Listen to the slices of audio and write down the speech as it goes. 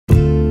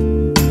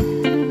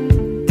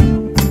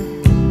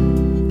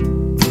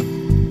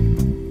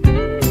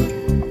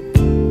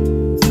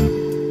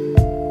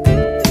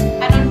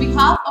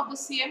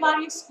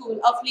CMRU School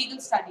of Legal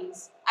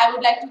Studies, I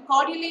would like to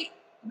cordially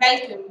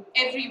welcome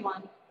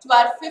everyone to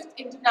our 5th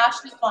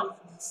International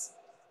Conference.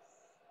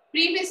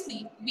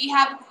 Previously, we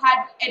have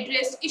had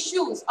addressed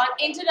issues on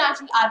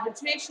international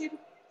arbitration,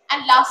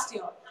 and last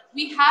year,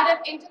 we had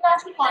an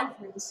international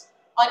conference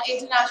on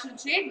international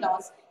trade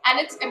laws and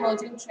its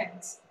emerging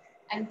trends.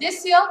 And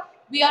this year,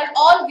 we are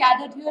all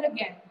gathered here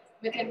again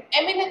with an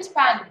eminent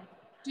panel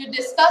to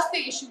discuss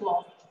the issue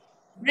of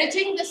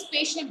bridging the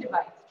spatial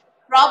divide,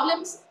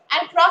 problems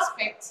and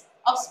prospects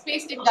of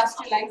space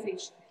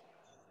industrialization.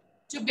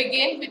 To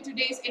begin with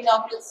today's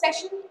inaugural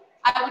session,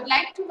 I would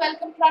like to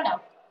welcome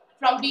Pranav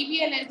from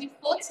BBLLB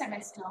 4th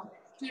semester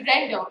to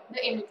render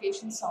the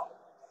invocation song.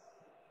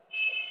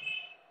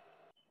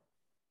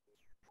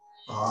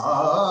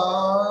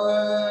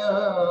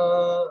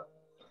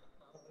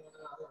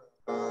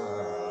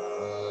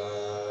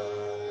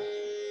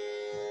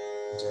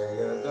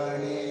 Jaya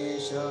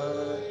Ganesha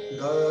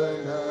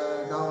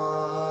Gananath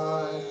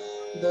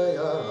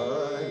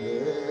Dayale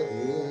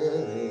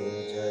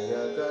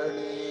Jaya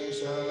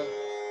Ganesha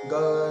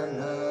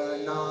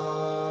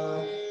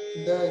Gananath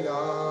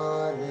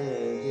Dayale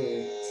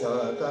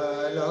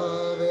Sakala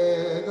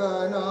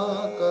Vegana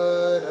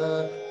Kara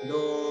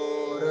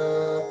Dora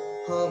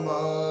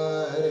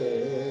Hamare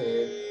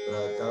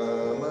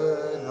Pratam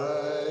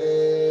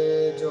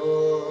Dhare Jo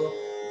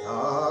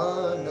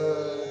Dhan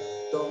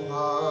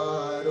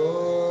तुम्हारो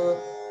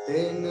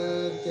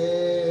तिनके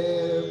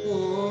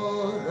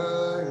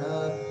पूरण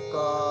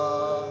का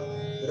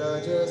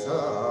रजसारे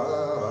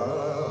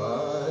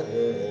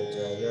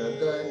जय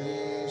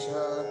गणेश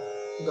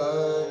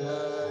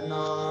गणनाथ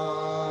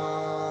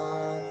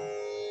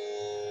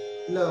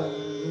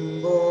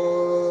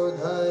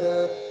लंबोधर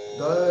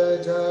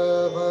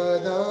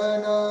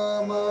गजवदन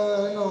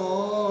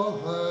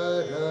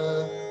मनोहर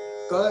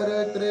कर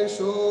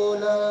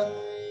त्रिशूल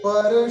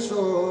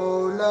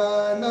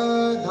परशूलन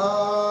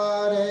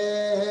धारे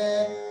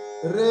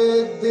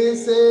रिद्धि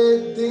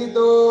सिद्धि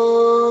दो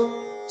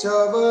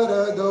चवर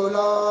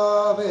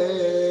दुलावे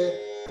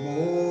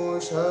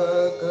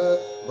मूषक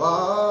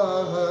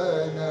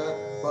वाहन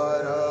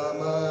परम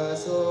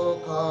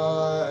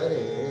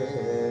सुखारे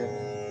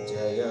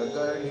जय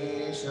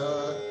गणेश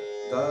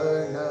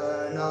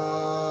गणनाथ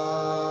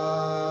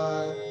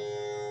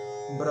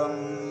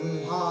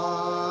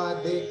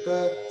ब्रह्मादिक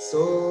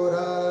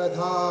सुरधावत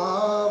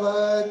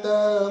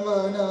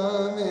मन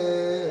में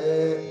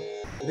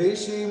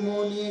ऋषि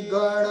मुनि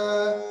गण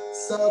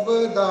सब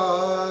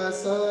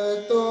दास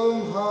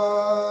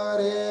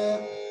तुम्हारे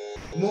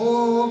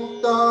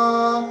मुक्तानंद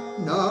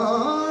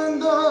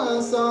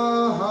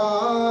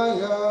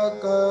सहाय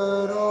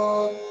करो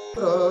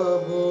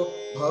प्रभु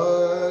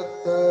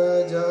भक्त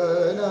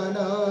जनन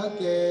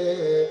के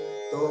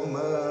तुम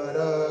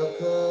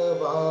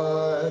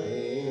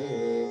रखवारे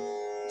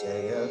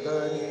जय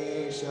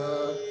गणेश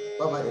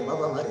पमरे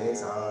मपमरे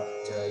सा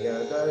जय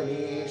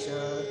गणेश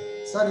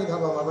सनि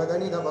धप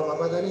मपदनि धप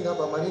मपदनि धप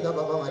मनि धप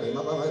पमरे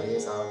मपमरे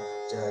सा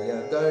जय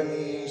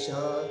Ganesh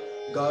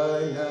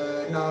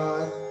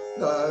Gananath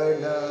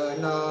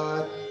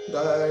Gananath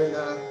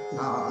Gananath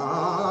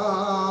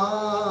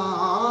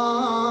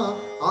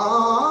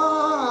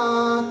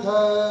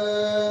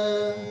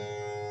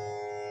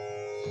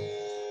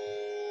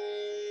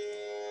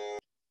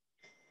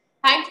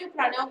Thank you,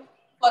 Pranav,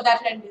 for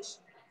that rendition.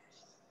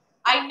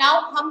 I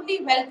now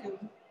humbly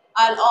welcome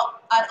our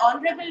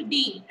Honorable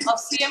Dean of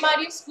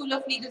CMRU School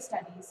of Legal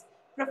Studies,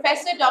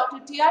 Professor Dr.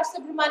 T.R.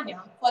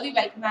 Subramanya, for the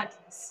welcome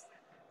address.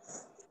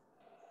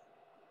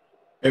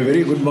 A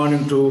very good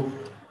morning to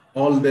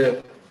all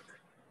the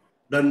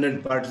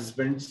learned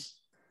participants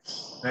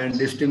and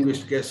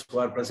distinguished guests who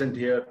are present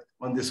here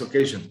on this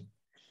occasion.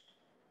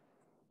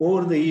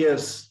 Over the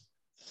years,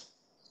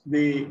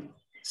 the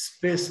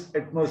space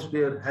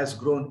atmosphere has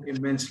grown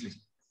immensely.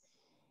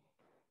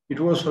 It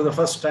was for the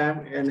first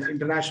time an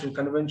international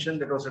convention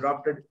that was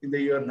adopted in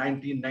the year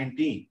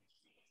 1919.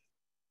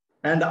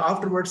 And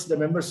afterwards, the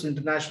members of the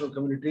international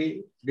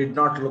community did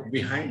not look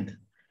behind.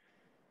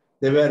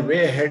 They were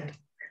way ahead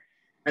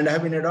and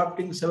have been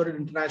adopting several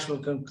international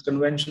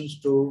conventions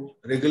to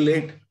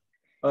regulate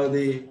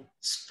the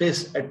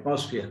space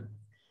atmosphere.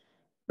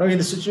 Now,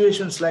 in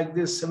situations like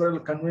this, several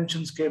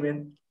conventions came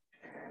in.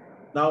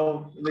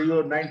 Now, in the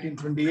year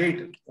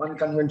 1928, one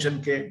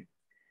convention came.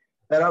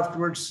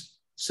 Thereafterwards,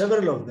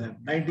 several of them,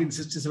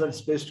 1967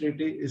 Space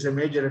Treaty is a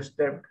major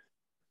step.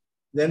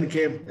 Then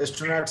came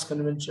Astronauts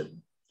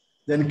Convention.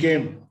 Then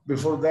came,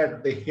 before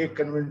that, the Hague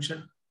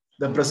Convention,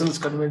 the Brussels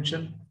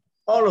Convention.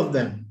 All of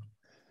them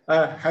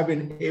have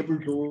been able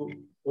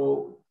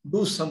to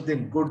do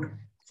something good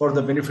for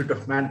the benefit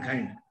of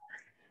mankind.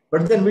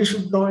 But then we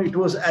should know it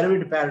was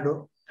Arvid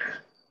Pardo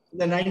in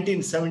the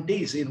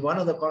 1970s in one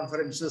of the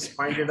conferences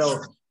pointed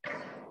out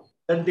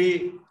that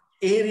the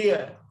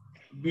area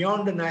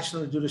beyond the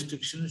national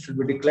jurisdiction should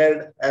be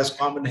declared as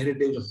common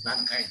heritage of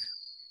mankind.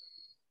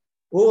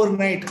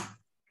 Overnight,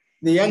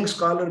 the young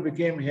scholar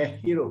became a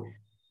hero,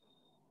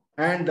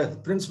 and the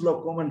principle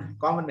of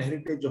common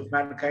heritage of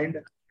mankind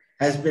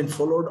has been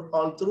followed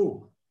all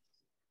through.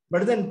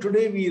 But then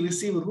today we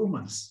receive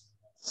rumors.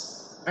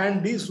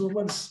 And these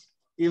rumors,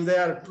 if they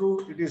are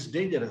true, it is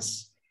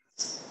dangerous.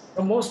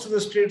 Now, most of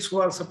the states who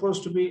are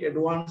supposed to be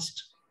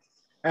advanced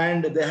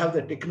and they have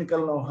the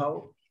technical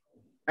know-how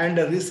and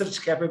the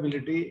research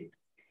capability,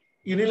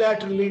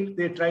 unilaterally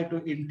they try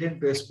to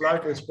intend to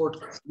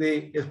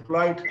they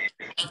exploit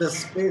the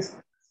space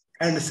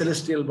and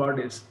celestial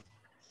bodies.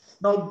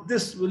 Now,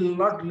 this will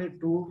not lead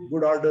to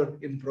good order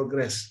in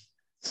progress.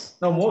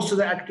 Now, most of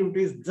the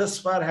activities thus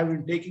far have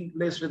been taking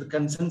place with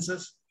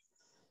consensus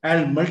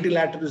and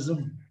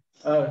multilateralism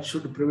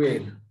should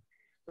prevail.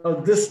 Now,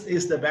 this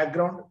is the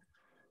background.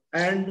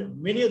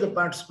 And many of the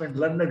participants,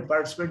 learned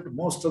participants,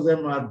 most of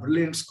them are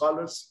brilliant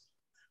scholars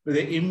with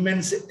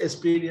immense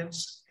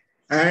experience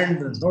and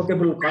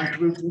notable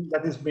contribution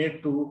that is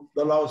made to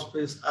the law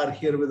space are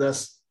here with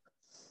us.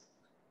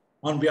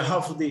 On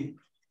behalf of the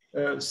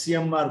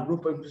CMR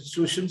group of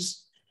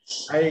institutions,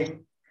 I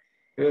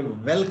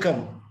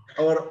welcome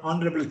our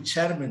Honorable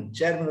Chairman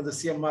of the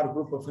CMR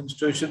group of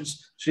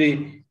institutions,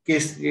 Sri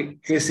K.C.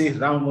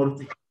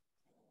 Ramamurthy,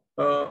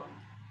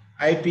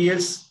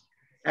 IPS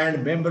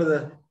and member of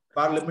the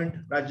Parliament,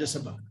 Rajya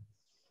Sabha.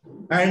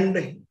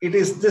 And it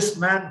is this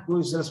man who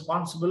is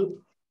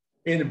responsible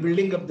in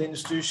building up the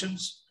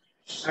institutions.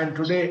 And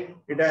today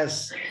it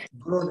has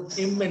grown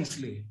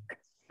immensely.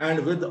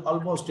 And with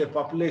almost a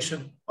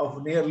population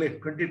of nearly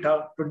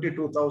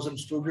 22,000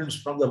 students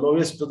from the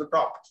lowest to the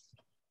top.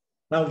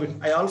 Now,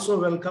 I also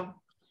welcome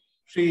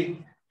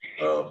Sri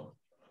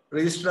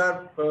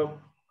Registrar of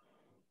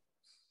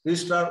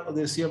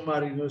the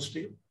CMR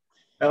University.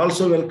 I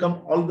also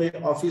welcome all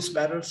the office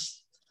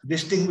bearers,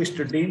 distinguished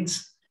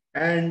deans,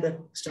 and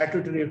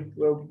statutory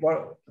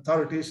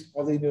authorities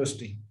of the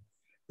university.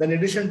 Then in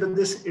addition to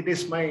this, it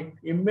is my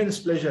immense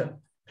pleasure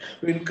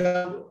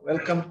to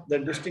welcome the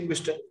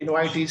distinguished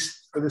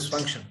invitees to this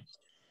function.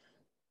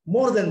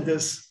 More than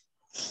this,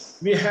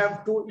 we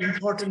have two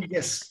important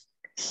guests.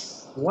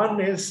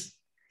 One is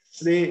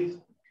the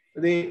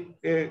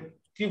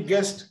chief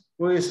guest,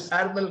 who is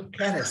Armel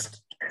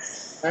Kerrest,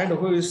 and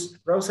who is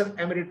Professor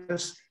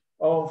Emeritus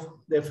of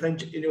the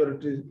French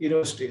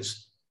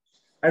universities.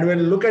 And when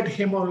you look at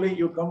him only,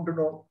 you come to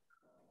know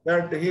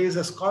that he is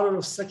a scholar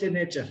of such a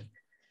nature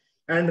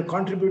and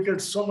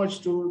contributed so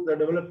much to the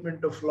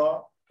development of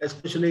law,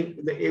 especially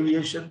in the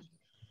aviation.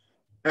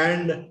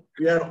 And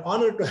we are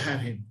honored to have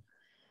him.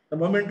 The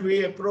moment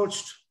we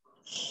approached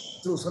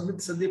to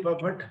Sandeepa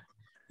Bhat,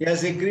 he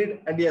has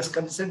agreed and he has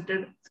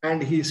consented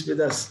and he is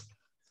with us.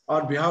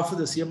 On behalf of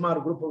the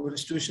CMR group of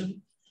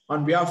institution,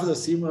 on behalf of the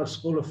CMR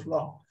School of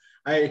Law,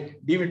 I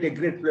deem it a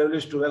great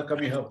privilege to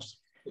welcome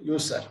you,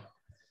 sir.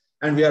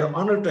 And we are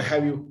honored to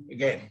have you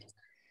again.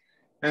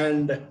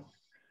 And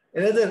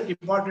another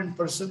important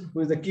person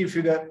who is the key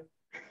figure,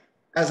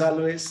 as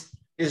always,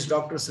 is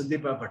Dr.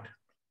 Sandeepa Bhat.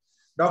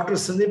 Dr.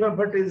 Sandeepa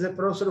Bhat is a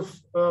professor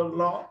of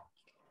law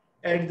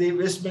at the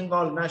West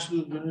Bengal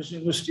National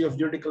University of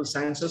Juridical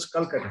Sciences,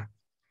 Kolkata.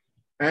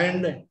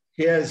 And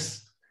he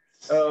has,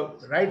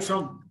 right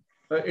from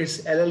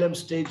its LLM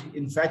stage,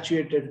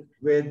 infatuated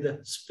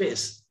with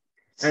space.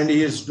 And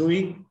he is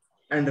doing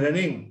and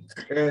running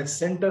a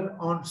center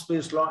on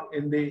space law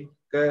in the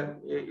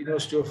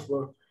University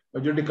of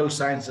Juridical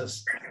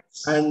Sciences.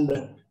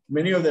 And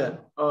many of the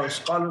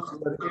scholars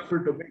who are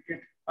able to make it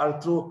are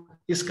through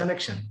his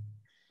connection.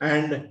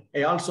 And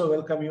I also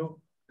welcome you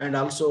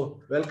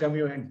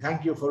and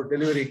thank you for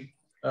delivering,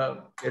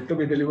 to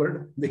be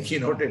delivered, the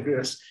keynote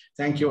address.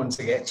 Thank you once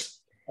again.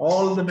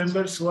 All the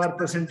members who are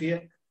present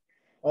here,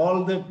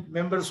 all the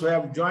members who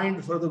have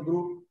joined for the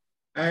group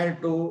and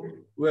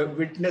to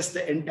witness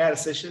the entire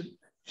session,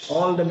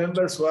 all the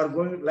members who are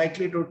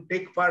likely to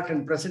take part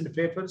in present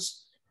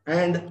papers,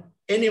 and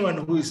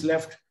anyone who is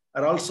left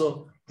are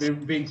also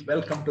being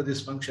welcome to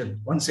this function.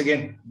 Once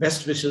again,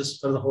 best wishes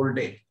for the whole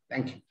day.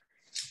 Thank you.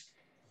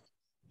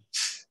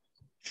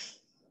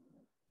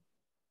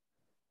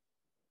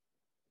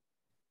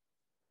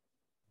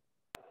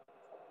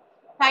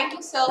 Thank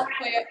you, sir,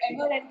 for your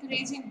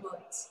ever-encouraging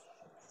words.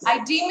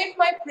 I deem it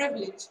my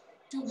privilege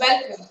to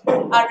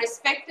welcome our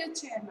respected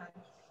chairman,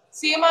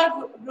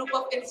 CMR Group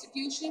of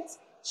Institutions,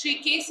 Sri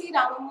K.C.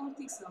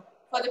 Ramamurthy, sir,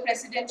 for the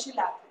presidential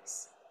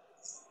address.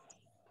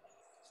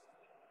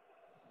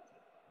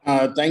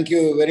 Thank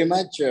you very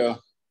much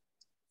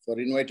for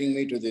inviting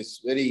me to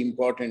this very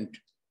important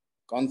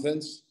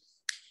conference.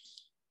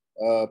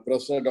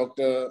 Professor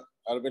Dr.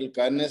 Armel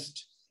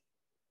Kerrest,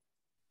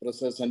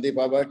 Professor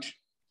Sandeepa Bhat,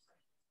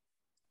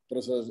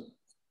 Professor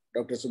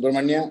Dr.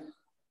 Subramania,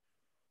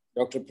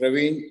 Dr.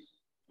 Praveen,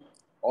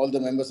 all the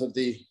members of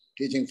the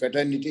teaching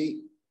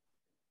fraternity,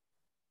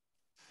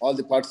 all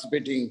the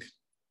participating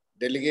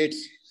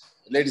delegates,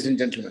 ladies and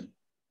gentlemen.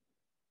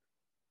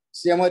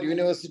 CMR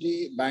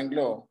University,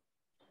 Bangalore,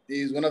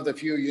 is one of the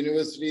few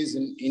universities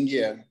in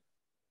India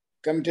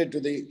committed to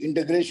the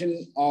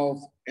integration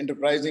of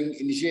enterprising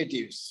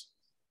initiatives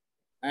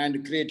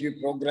and creative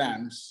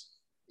programs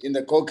in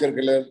the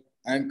co-curricular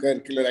and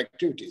curricular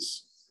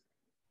activities.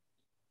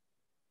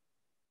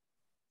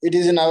 It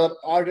is our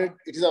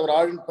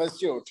ardent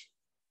pursuit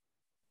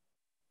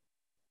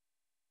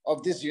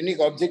of this unique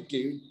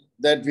objective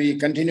that we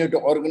continue to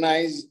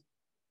organize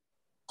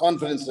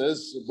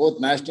conferences, both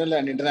national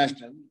and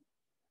international,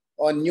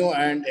 on new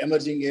and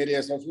emerging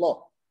areas of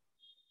law.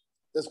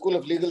 The School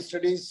of Legal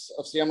Studies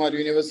of CMR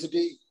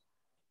University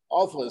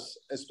offers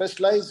a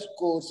specialized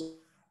course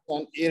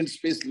on air and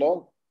space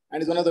law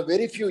and is one of the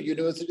very few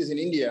universities in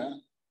India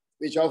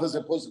which offers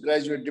a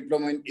postgraduate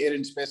diploma in air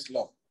and space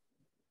law.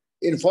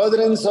 In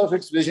furtherance of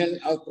its vision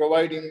of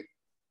providing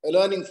a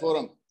learning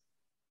forum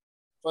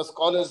for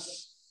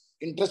scholars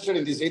interested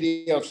in this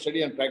area of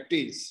study and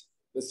practice,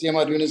 the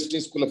CMR University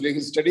School of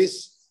Legal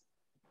Studies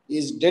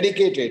is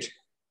dedicated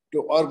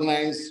to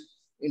organize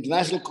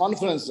international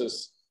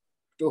conferences,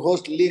 to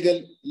host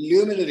legal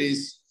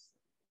luminaries,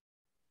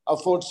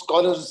 afford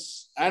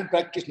scholars and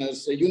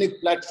practitioners a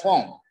unique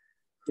platform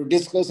to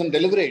discuss and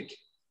deliberate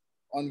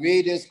on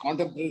various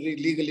contemporary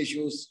legal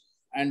issues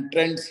and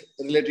trends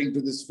relating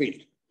to this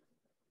field.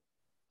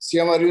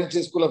 CMR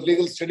University School of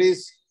Legal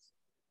Studies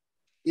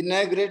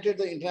inaugurated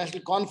the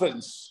International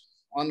Conference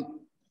on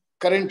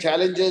Current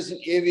Challenges in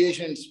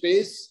Aviation and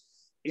Space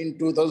in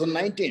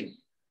 2019,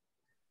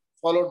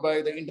 followed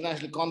by the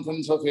International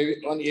Conference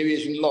on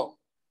Aviation Law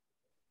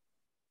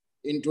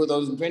in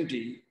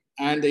 2020,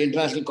 and the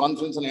International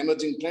Conference on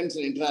Emerging Trends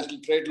in International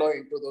Trade Law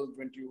in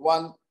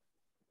 2021.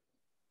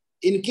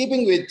 In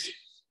keeping with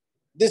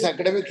this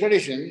academic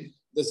tradition,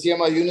 the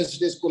CMR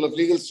University School of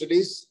Legal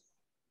Studies,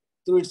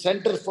 through its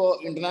Center for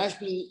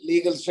International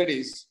Legal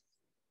Studies,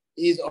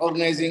 is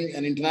organizing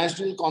an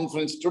international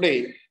conference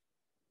today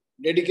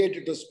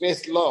dedicated to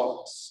space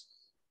laws,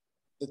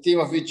 the theme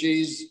of which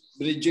is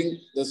Bridging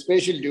the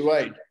Spatial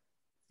Divide,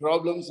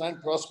 Problems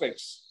and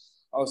Prospects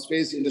of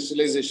Space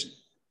Industrialization.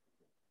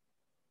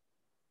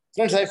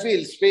 Friends, I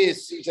feel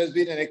space, which has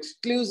been an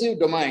exclusive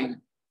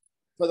domain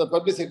for the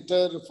public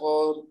sector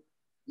for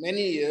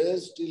many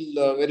years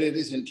till very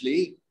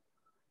recently,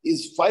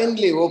 is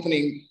finally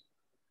opening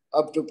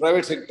up to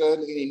private sector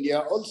in India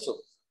also.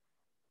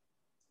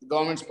 The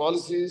government's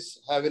policies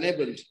have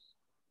enabled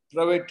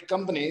private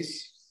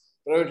companies,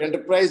 private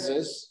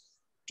enterprises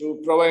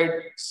to provide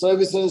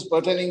services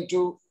pertaining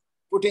to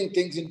putting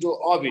things into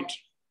orbit,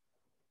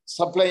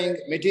 supplying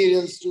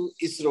materials to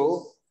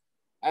ISRO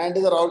and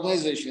other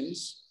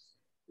organizations,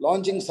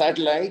 launching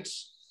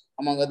satellites,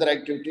 among other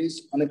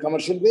activities, on a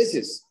commercial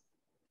basis.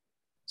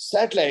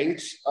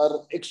 Satellites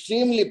are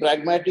extremely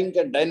pragmatic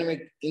and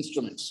dynamic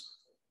instruments.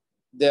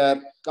 They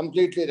are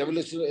completely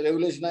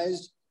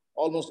revolutionized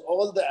almost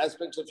all the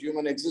aspects of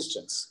human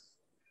existence.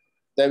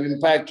 They have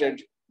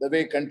impacted the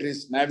way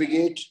countries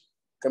navigate,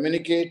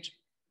 communicate,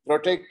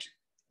 protect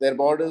their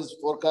borders,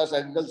 forecast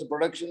agricultural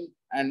production,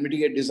 and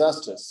mitigate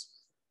disasters.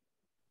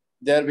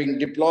 They are being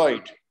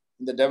deployed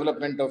in the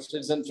development of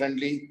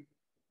citizen-friendly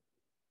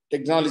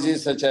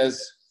technologies such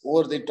as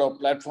over-the-top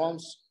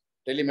platforms,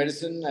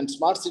 telemedicine, and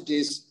smart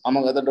cities,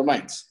 among other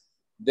domains.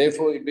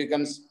 Therefore, it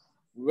becomes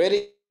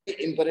very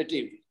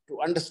imperative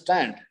to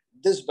understand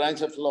this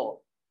branch of law.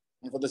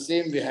 And for the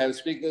same, we have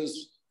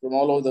speakers from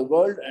all over the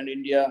world and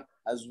India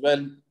as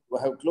well who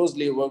have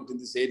closely worked in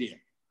this area.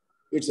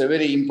 It's a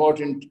very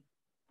important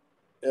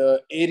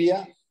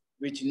area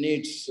which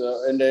needs,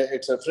 and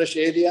it's a fresh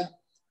area.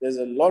 There's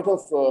a lot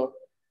of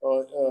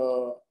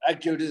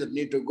activities that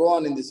need to go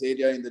on in this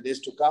area in the days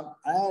to come,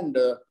 and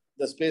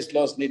the space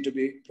laws need to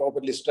be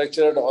properly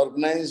structured,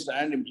 organized,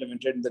 and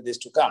implemented in the days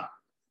to come.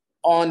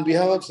 On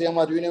behalf of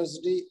CMR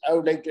University, I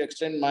would like to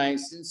extend my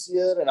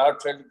sincere and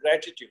heartfelt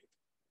gratitude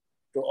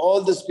to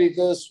all the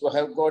speakers who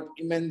have got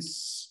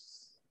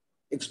immense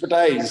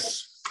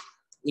expertise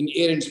in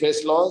air and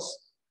space laws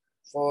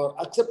for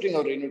accepting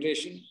our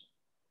invitation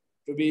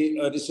to be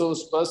a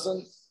resource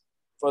person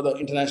for the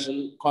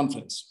international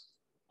conference.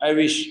 I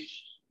wish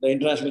the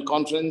international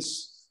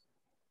conference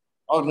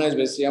organized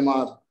by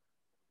CMR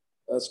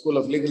School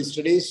of Legal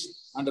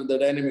Studies under the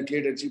dynamic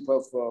leadership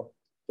of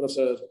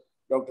Professor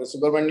Dr.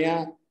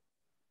 Subramania,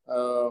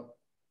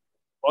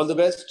 all the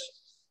best,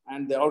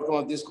 and the outcome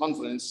of this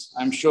conference,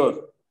 I'm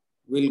sure,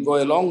 will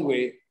go a long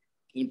way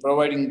in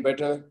providing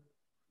better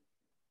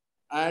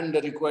and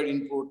required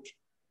input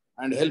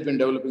and help in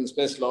developing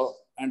space law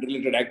and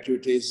related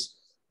activities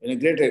in a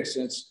greater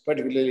extent,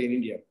 particularly in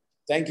India.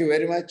 Thank you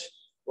very much.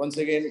 Once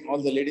again,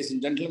 all the ladies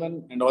and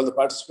gentlemen and all the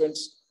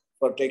participants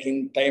for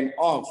taking time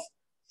off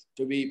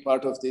to be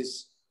part of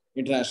this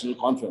international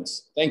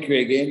conference. Thank you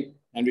again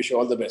and wish you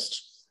all the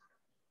best.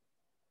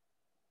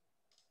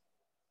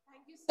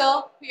 Thank you,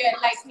 sir, for your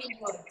enlightening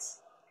words.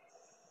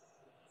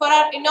 For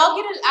our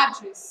inaugural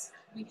address,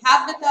 we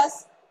have with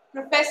us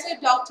Professor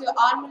Dr.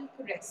 Armel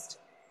Kerrest.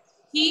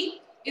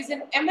 He is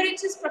an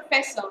Emeritus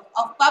Professor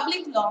of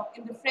Public Law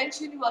in the French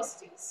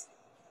universities.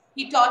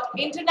 He taught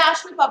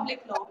international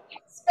public law,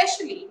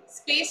 especially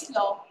space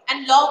law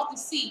and law of the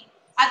sea,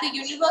 at the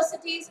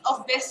universities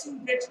of Western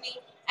Brittany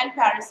and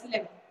Paris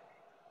 11.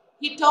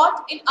 He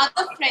taught in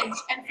other French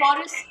and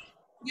foreign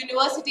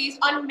universities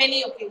on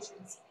many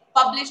occasions,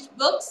 published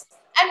books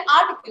and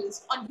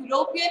articles on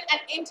European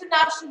and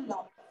international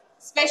law,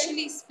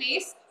 especially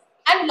space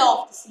and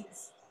law of the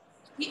seas.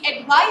 He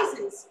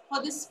advises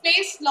for the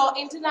space law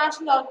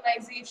international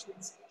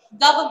organizations,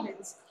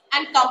 governments,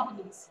 and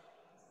companies.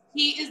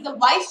 He is the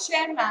vice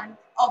chairman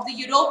of the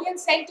European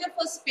Centre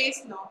for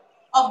Space Law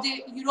of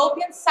the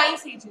European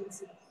Science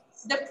Agency,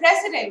 the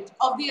president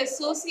of the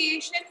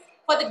Association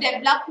for the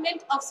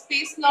Development of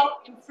Space Law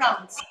in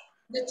France,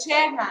 the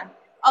chairman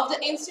of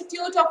the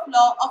Institute of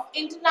Law of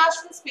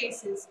International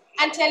Spaces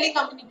and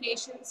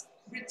Telecommunications,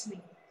 Brittany,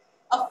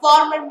 a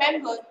former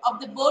member of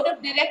the board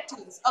of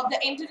directors of the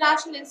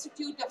International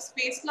Institute of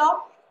Space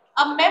Law,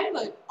 a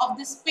member of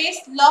the Space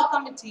Law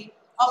Committee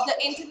of the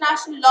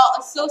International Law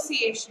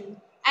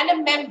Association, and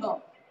a member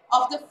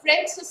of the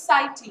French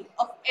Society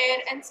of Air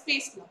and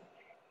Space Law.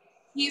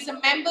 He is a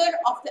member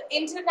of the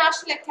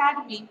International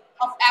Academy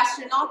of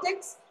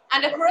Astronautics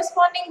and a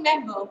corresponding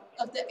member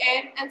of the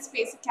Air and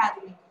Space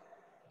Academy.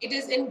 It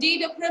is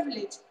indeed a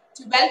privilege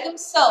to welcome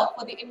Sir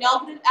for the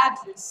inaugural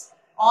address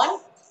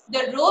on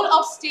the role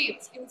of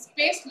states in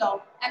space law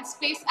and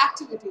space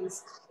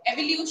activities,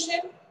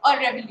 evolution or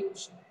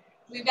revolution.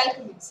 We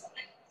welcome you, sir.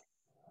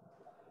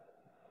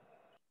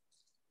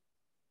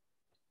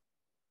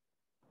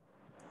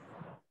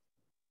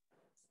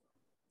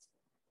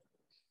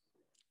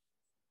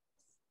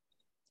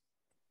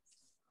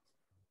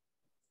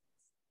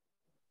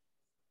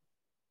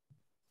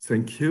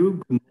 Thank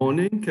you. Good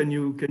morning. Can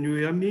you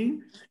hear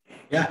me?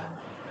 Yeah.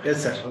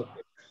 Yes, sir.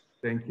 Okay.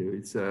 Thank you.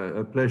 It's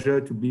a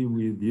pleasure to be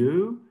with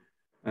you.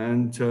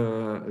 And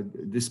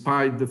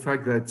despite the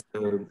fact that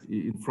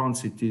in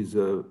France it is,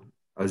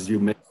 as you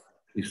mentioned,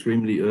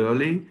 extremely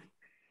early,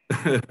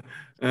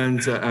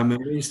 and I'm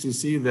amazed to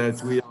see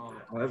that we are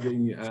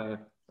having a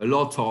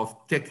lot of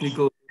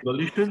technical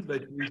solutions,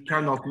 but we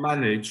cannot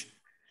manage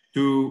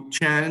to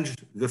change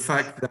the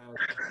fact that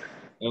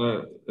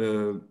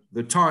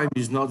the time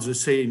is not the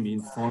same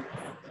in France.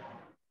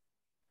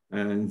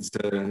 And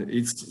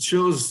it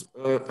shows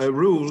a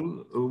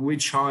rule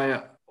which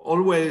I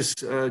always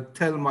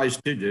tell my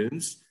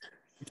students,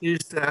 is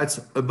that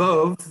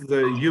above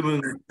the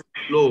human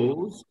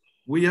laws,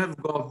 we have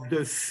got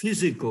the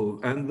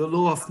physical and the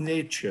law of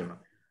nature,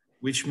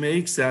 which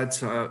makes that,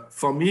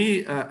 for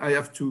me, I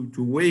have to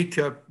wake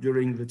up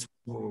during the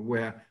time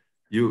where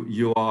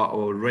you are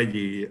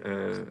already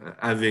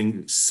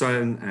having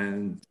sun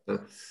and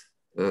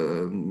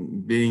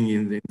being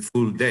in the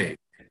full day.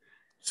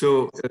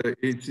 So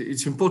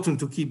it's important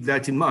to keep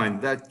that in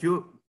mind, that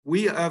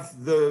we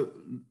have the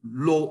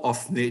law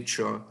of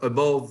nature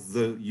above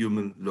the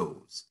human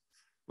laws.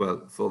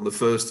 Well, for the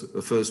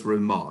first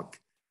remark.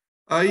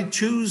 I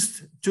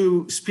choose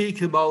to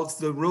speak about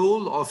the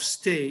role of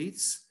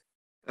states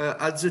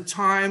at the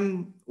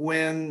time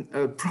when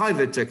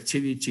private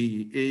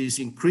activity is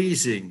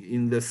increasing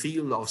in the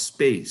field of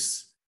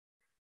space.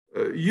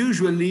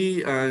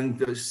 Usually,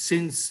 and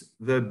since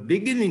the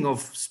beginning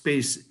of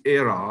space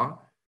era,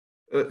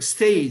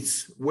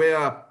 states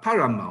were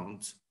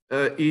paramount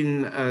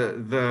in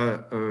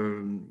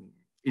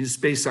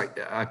space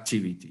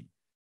activity.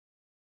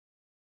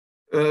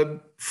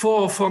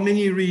 For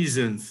many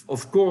reasons,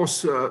 of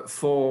course,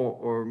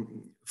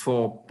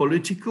 for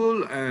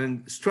political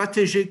and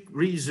strategic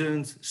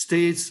reasons,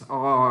 states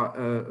are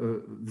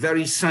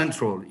very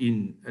central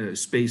in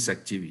space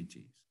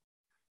activities.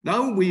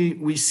 Now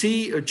we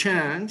see a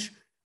change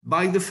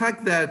by the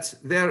fact that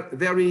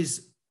there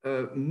is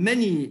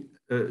many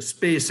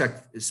space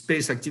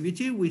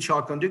activity which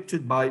are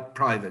conducted by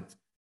private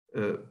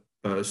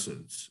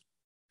persons.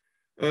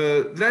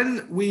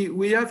 Then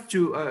we have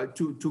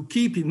to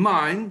keep in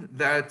mind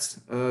that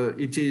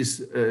it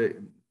is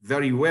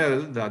very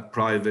well that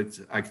private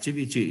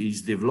activity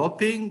is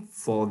developing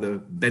for the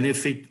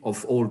benefit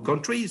of all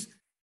countries.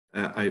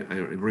 I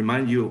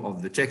remind you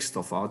of the text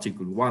of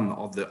Article 1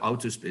 of the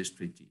Outer Space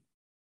Treaty.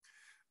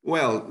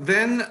 Well,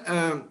 then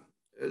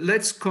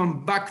let's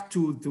come back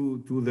to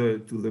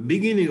the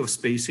beginning of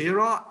space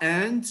era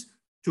and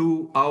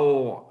to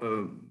our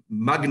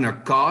Magna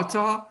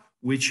Carta,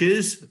 which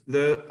is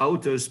the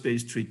Outer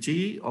Space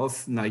Treaty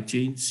of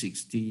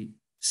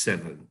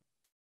 1967.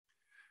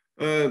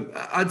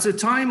 At the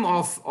time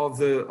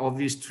of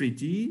this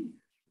treaty,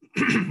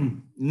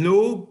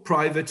 no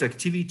private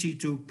activity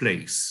took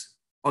place,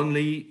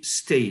 only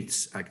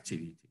states'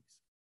 activities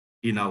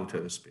in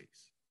outer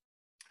space.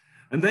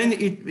 And then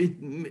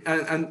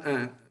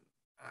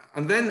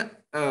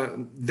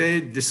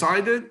they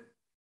decided,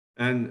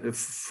 and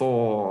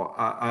for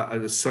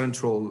a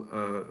central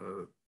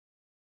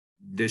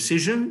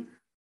decision,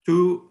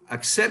 to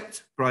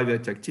accept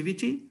private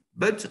activity,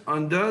 but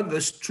under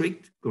the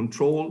strict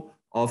control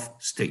of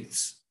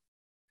states.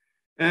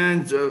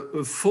 And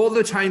for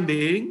the time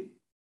being,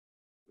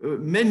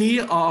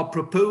 many are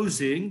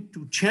proposing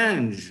to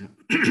change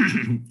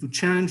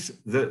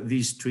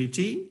this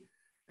treaty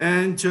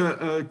and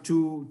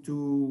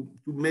to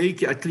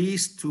make, at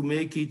least to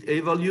make it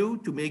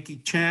evolve, to make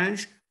it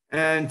change,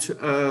 and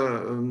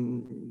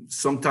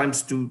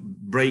sometimes to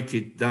break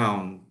it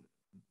down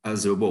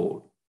as a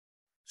whole.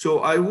 So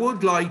I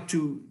would like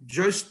to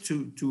just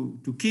to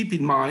keep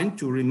in mind,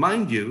 to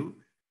remind you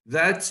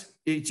that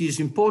it is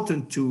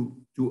important to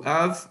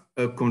have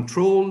a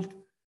controlled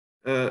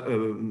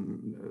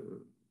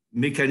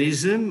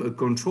mechanism, a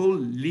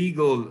controlled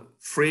legal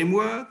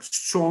framework,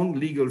 strong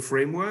legal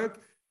framework,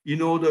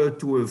 in order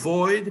to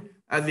avoid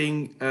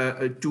having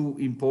a too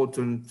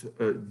important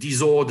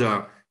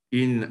disorder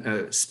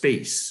in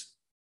space.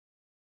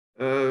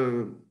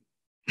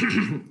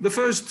 The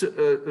first,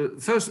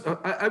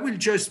 I will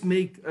just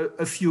make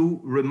a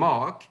few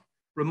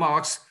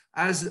remarks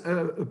as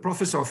a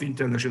professor of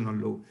international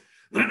law.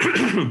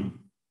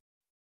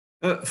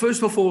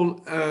 First of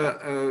all,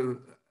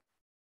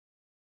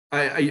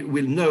 I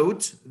will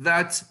note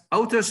that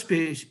outer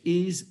space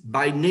is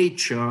by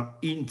nature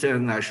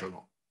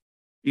international.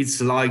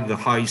 It's like the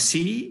high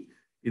sea.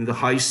 In the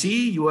high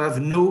sea, you have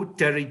no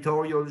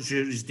territorial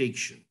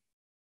jurisdiction.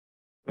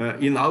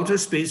 In outer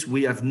space,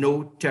 we have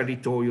no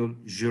territorial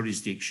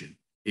jurisdiction.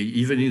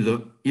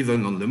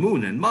 Even on the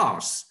moon and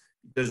Mars,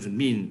 it doesn't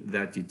mean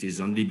that it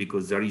is only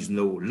because there is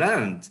no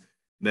land,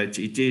 but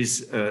it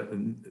is,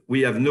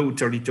 we have no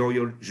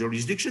territorial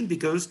jurisdiction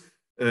because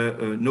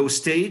no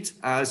state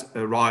has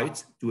a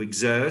right to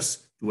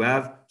exerce, to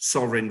have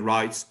sovereign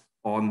rights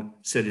on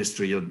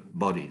celestial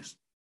bodies.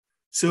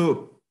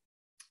 So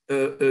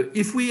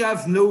if we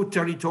have no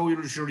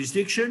territorial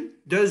jurisdiction,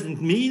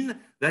 doesn't mean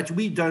that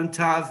we don't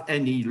have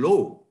any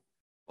law.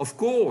 Of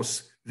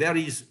course, there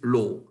is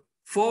law.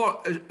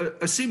 For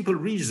a simple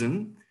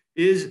reason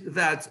is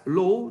that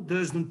law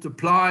doesn't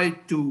apply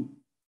to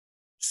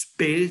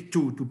space,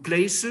 to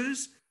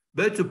places,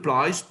 but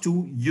applies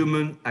to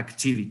human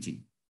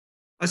activity.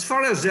 As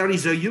far as there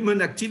is a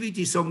human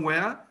activity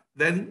somewhere,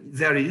 then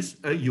there is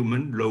a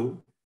human law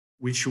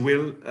which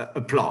will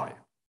apply.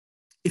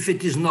 If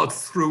it is not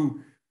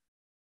through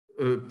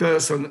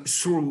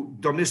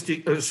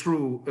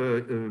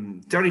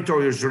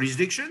territorial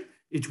jurisdiction,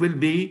 it will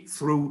be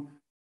through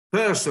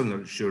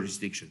personal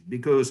jurisdiction,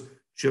 because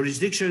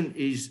jurisdiction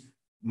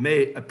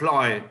may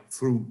apply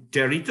through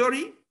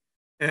territory,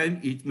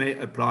 and it may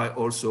apply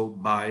also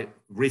by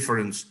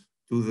reference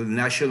to the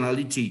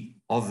nationality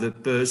of the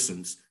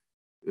persons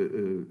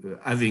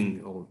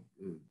having or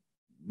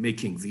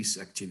making this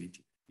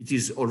activity. It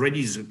is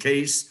already the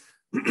case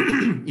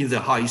in the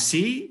high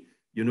sea.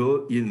 You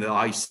know, in the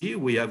high sea,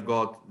 we have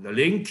got the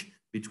link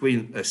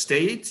between a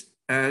state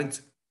and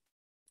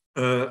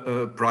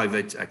a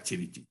private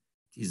activity.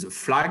 It is a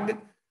flag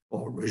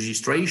or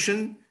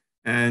registration,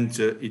 and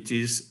it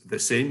is the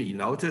same in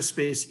outer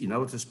space. In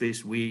outer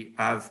space, we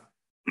have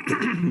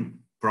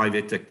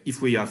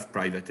if we have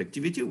private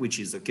activity, which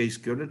is the case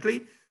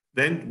currently,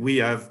 then we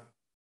have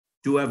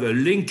to have a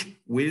link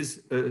with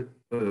a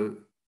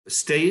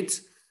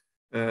state,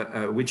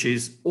 which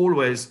is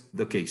always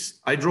the case.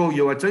 I draw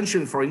your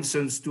attention, for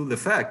instance, to the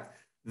fact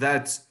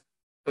that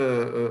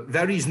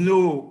there is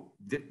no,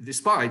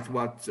 despite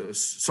what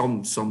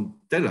some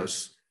tell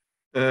us,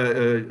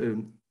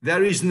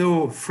 there is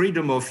no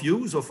freedom of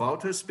use of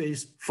outer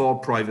space for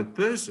private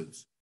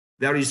persons.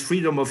 There is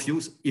freedom of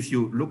use if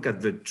you look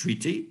at the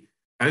treaty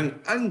and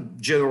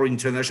general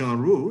international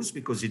rules,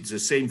 because it's the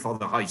same for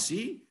the high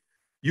sea.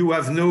 You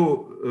have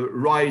no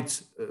right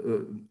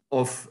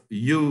of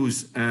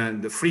use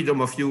and the freedom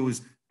of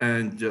use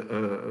and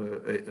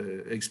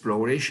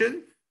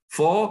exploration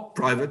for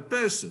private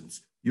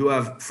persons. You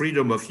have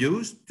freedom of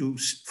use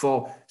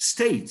for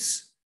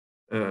states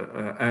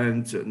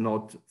and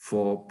not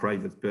for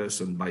private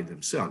persons by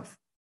themselves.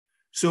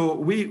 So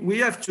we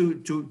have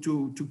to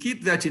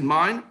keep that in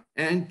mind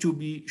and to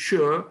be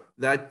sure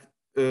that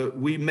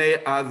we may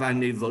have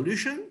an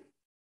evolution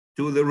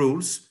to the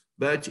rules,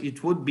 but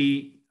it would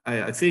be,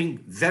 I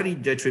think, very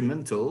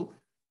detrimental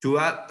to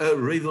have a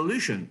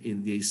revolution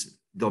in this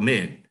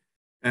domain.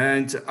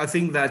 And I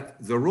think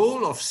that the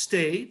role of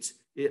state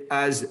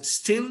has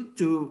still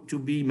to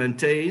be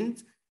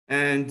maintained,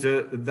 and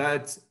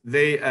that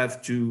they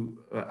have to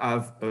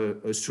have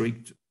a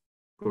strict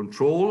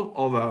control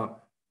over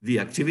the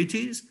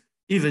activities,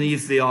 even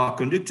if they are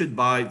conducted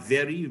by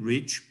very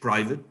rich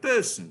private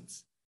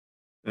persons.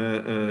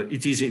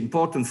 It is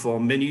important for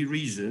many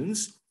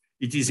reasons.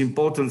 It is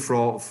important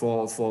for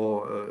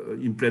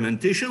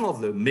implementation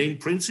of the main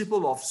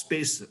principle of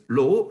space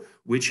law,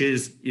 which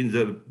is in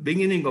the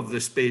beginning of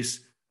the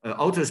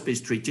outer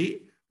space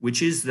treaty,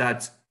 which is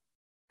that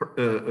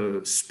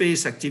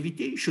space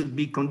activity should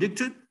be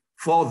conducted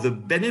for the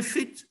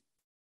benefit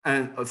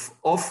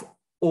of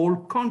all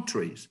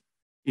countries,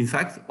 in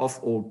fact, of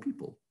all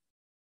people.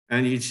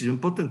 And it's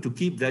important to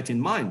keep that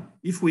in mind.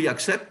 If we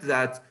accept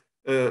that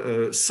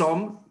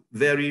some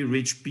very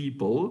rich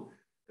people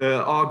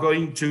are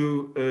going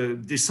to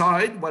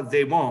decide what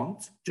they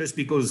want just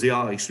because they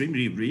are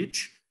extremely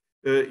rich,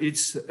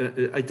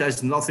 it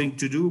has nothing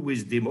to do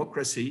with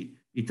democracy.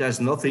 It has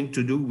nothing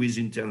to do with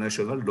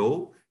international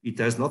law. It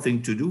has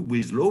nothing to do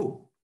with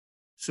law.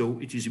 So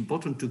it is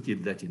important to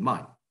keep that in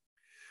mind.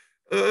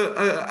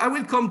 I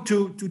will come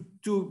to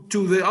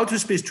the Outer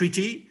Space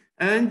Treaty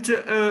and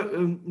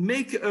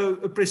make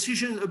a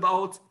precision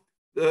about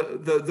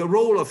the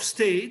role of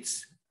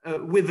states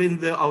within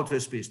the Outer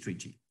Space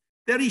Treaty.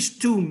 There is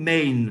two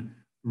main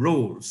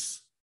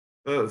roles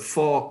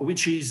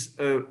which is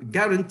a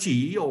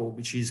guarantee or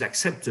which is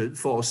accepted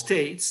for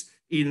states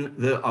in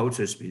the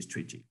Outer Space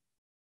Treaty.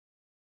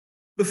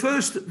 The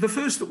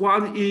first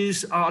one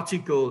is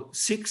Article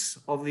 6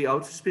 of the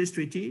Outer Space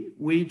Treaty,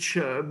 which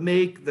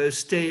make the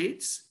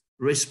states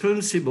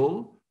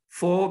responsible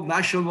for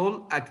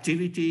national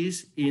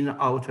activities in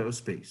outer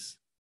space.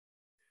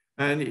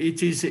 And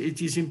it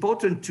is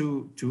important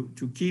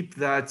to keep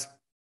that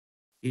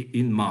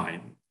in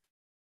mind.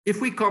 If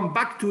we come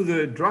back to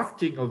the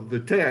drafting of the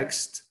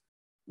text,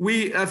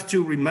 we have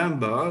to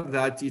remember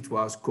that it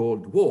was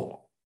Cold War.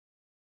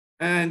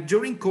 And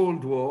during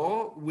Cold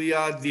War, we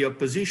had the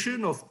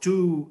opposition of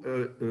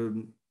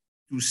two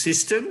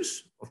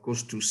systems, of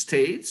course, two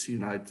states,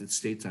 United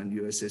States and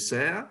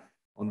USSR,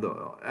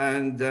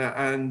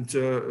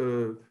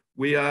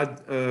 we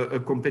had a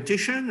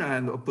competition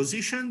and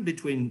opposition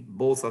between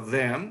both of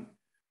them.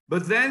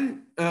 But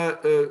then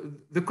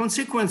the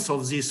consequence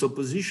of this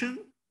opposition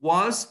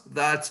was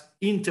that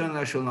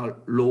international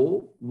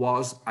law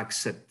was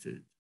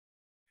accepted.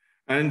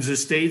 And the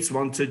states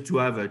wanted to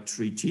have a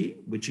treaty,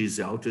 which is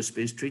the Outer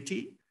Space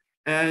Treaty,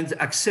 and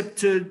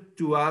accepted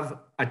to have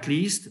at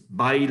least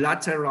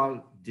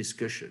bilateral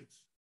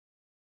discussions.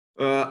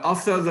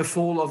 After the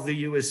fall of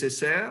the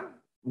USSR,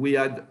 we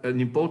had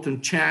an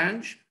important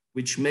change,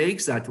 which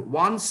makes that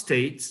one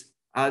state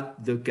had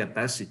the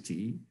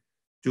capacity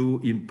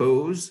to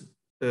impose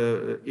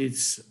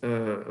its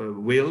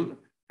will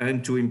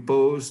and to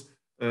impose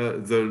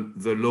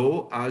the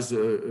law as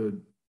a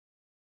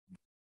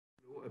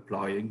law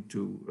applying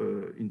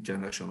to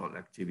international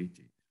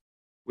activity,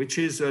 which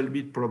is a little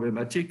bit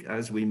problematic,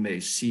 as we may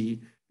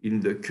see in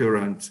the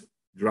current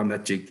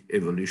dramatic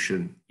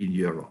evolution in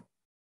Europe.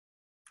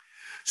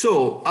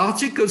 So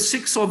Article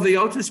 6 of the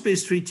Outer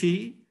Space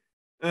Treaty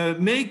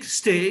makes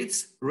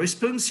states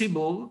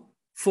responsible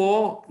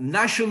for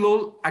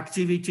national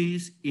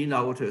activities in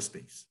outer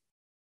space.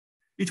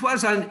 It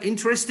was an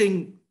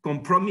interesting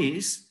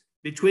compromise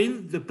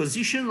between the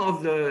position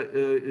of the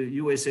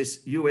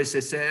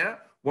USSR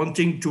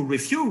wanting to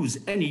refuse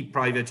any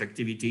private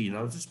activity in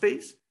outer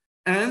space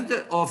and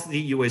of the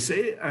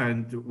USA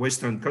and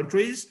Western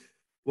countries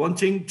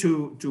wanting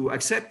to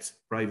accept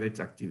private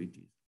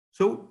activities.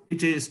 So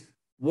it is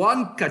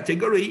one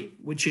category,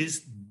 which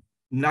is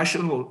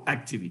national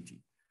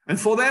activity. And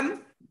for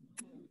them,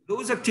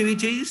 those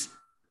activities,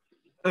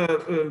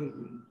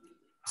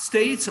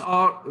 states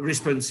are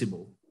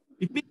responsible.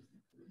 It means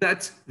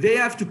that they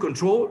have to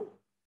control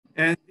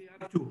and they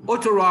have to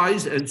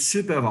authorize and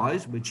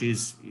supervise, which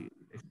is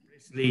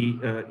expressly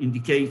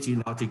indicated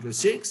in Article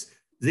 6.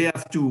 They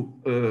have to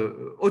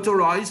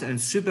authorize and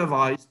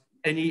supervise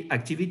any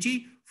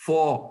activity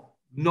for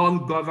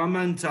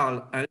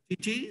non-governmental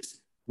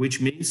entities, which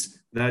means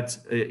that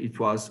it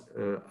was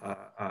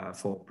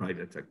for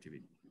private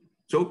activity.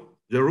 So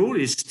the rule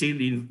is still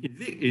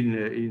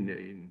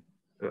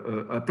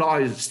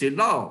applies still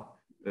now,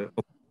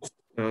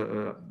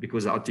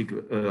 because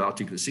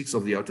Article 6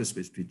 of the Outer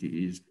Space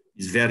Treaty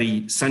is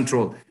very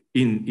central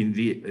in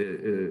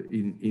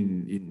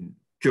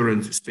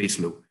current space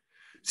law.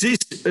 This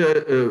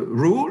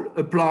rule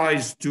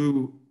applies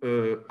to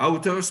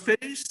outer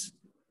space,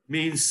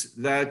 means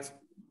that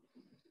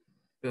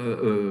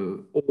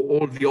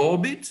all the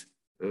orbit,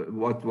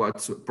 what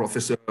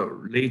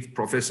late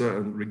professor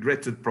and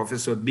regretted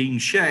Professor Bing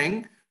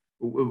Sheng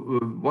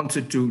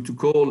wanted to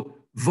call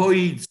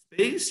void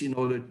space in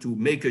order to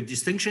make a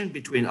distinction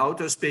between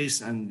outer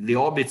space and the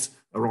orbits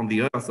around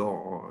the Earth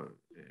or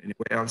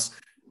anywhere else,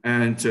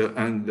 and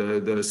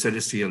the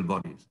celestial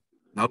bodies.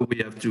 Now we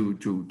have to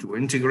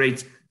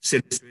integrate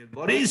celestial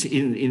bodies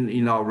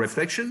in our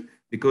reflection,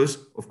 because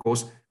of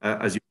course,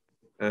 as you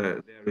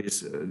there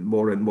is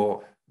more and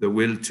more the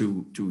will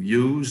to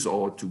use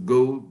or to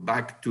go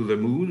back to the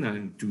moon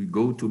and to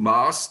go to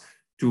Mars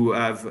to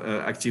have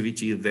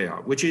activity there,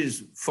 which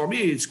is, for me,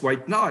 it's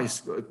quite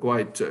nice,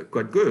 quite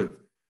good.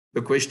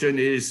 The question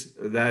is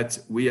that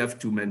we have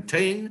to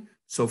maintain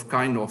some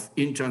kind of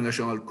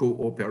international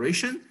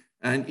cooperation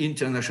and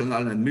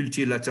international and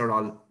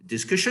multilateral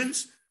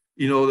discussions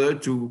in order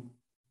to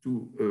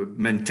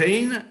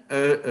maintain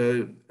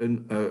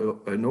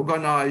an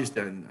organized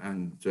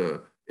and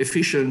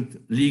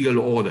efficient legal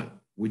order,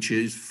 which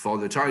is, for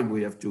the time,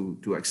 we have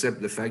to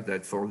accept the fact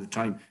that for the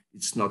time,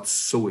 it's not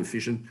so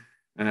efficient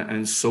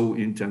and so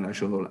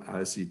international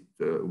as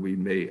we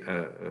may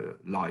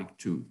like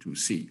to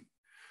see.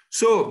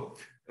 So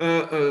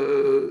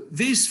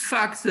this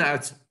fact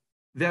that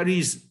there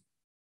is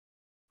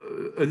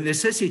a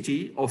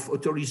necessity of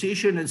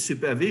authorization and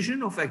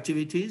supervision of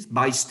activities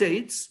by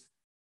states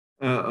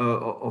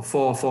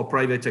for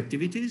private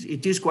activities,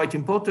 it is quite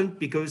important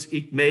because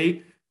it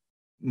may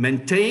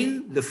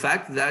maintain the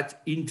fact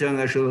that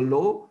international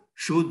law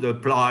should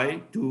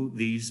apply to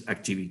these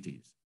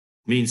activities.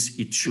 Means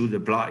it should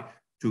apply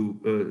to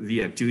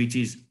the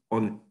activities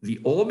on the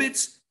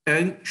orbits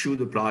and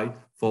should apply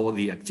for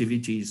the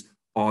activities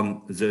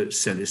on the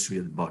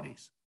celestial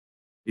bodies.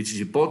 It is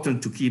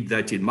important to keep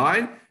that in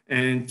mind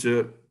and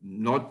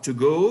not to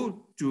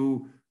go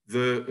to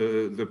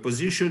the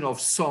position of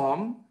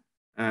some,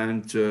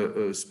 and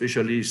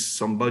especially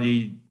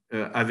somebody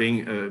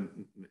having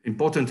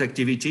important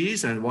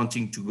activities and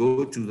wanting to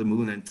go to the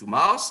moon and to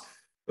Mars,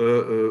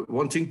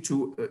 wanting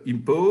to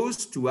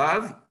impose, to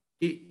have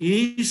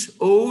his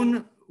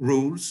own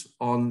rules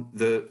on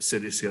the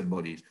celestial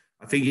bodies.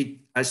 I think it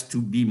has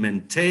to be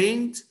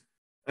maintained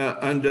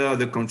under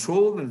the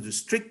control and the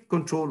strict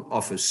control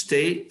of a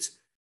state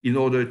in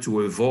order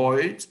to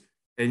avoid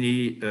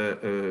any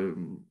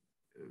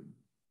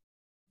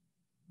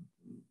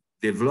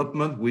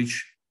development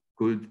which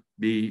could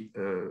be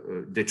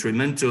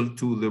detrimental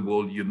to the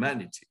whole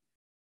humanity.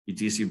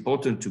 It is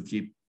important to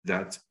keep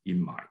that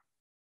in mind.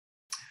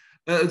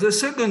 The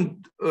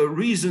second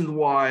reason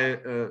why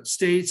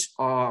states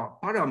are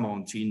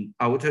paramount in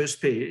outer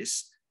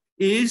space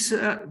is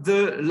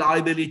the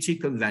Liability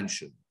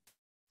Convention.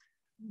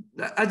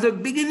 At the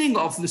beginning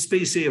of the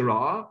space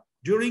era,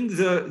 during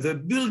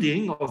the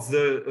building of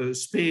the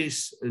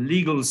space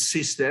legal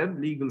system,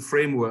 legal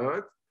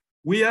framework,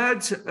 we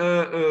had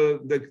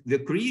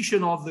the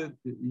creation of the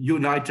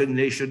United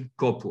Nations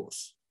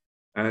Corpus.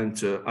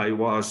 And I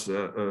was,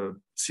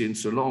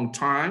 since a long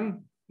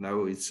time,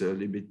 now it's a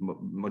little bit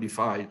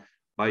modified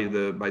by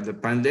the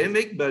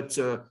pandemic, but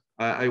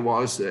I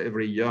was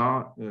every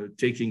year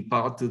taking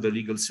part to the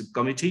legal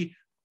subcommittee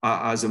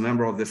as a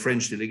member of the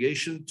French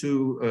delegation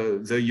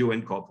to the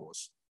UN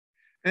Corpus.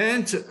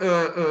 And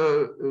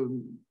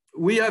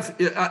we have,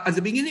 at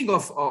the beginning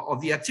of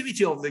the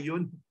activity of the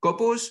UN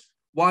Corpus,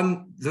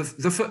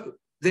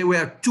 there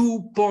were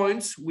 2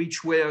 points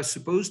which were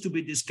supposed to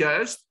be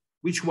discussed,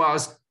 which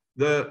was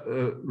the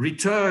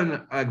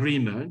return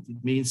agreement.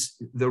 It means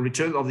the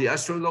return of the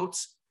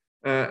astronauts,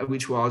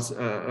 which was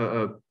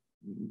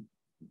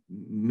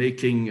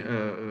making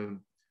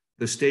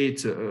the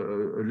state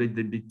a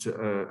little bit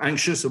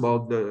anxious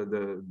about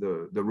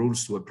the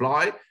rules to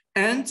apply.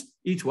 And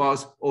it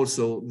was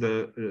also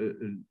the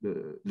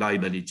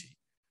liability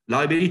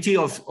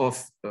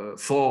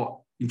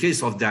for in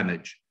case of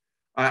damage.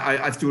 I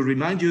have to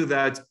remind you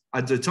that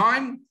at the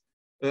time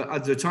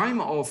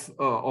of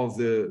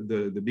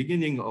the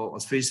beginning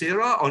of space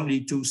era,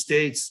 only 2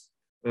 states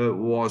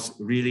was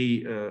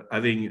really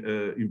having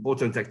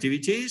important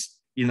activities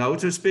in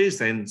outer space,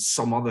 and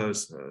some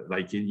others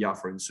like India,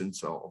 for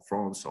instance, or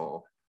France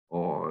or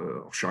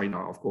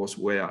China, of course,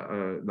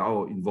 were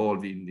now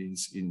involved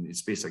in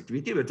space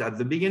activity. But at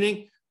the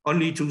beginning,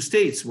 only 2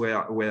 states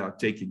were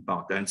taking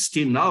part, and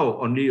still now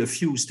only a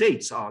few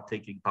states are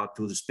taking part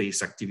to the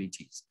space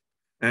activities.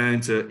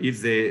 And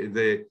if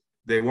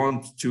they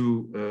want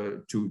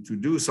to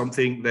do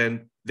something,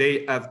 then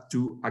they have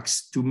to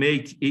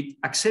make it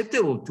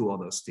acceptable to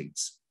other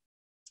states.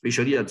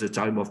 Especially at the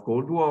time of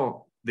Cold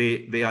War,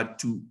 they had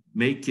to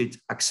make it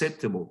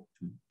acceptable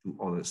to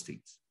other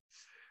states.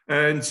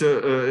 And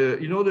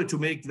in order to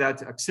make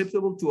that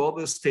acceptable to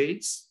other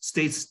states,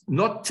 states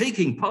not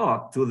taking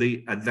part to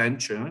the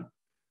adventure,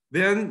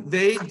 then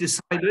they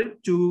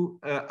decided to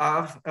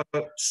have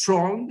a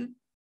strong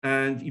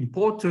and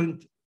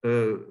important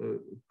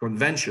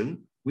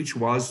convention, which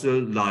was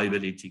the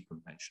Liability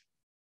Convention.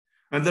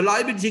 And the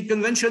Liability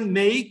Convention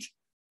make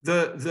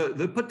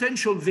the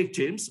potential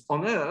victims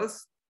on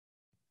Earth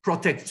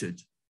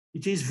protected.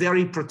 It is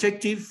very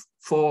protective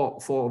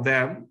for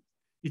them.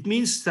 It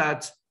means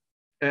that,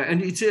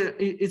 and it's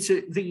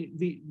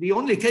the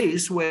only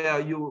case where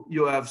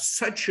you have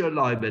such a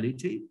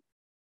liability,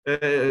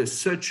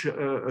 such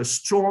a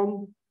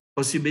strong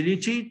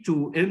possibility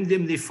to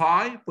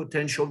indemnify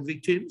potential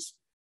victims.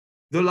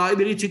 The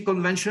Liability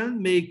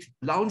Convention makes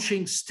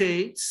launching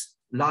states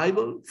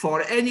liable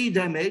for any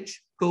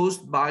damage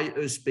caused by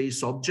a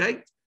space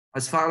object,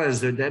 as far as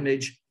the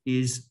damage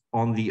is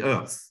on the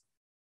Earth.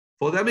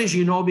 For damage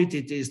in orbit,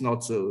 it is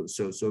not so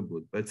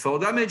good. But for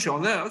damage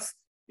on Earth,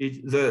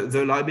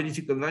 the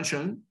Liability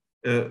Convention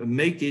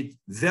make it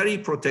very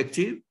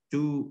protective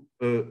to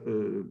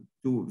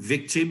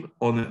victim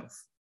on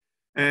Earth.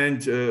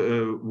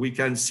 And we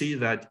can see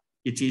that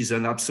it is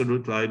an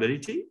absolute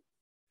liability.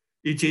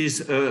 It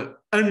is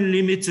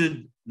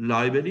unlimited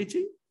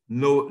liability,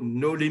 no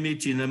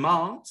limit in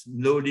amount,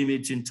 no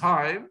limit in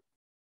time,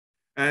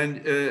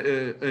 and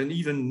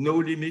even no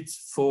limit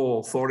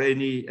for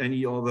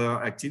any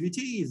other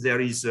activity. If there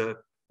is a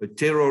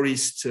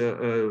terrorist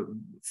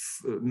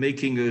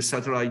making a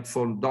satellite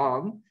fall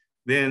down,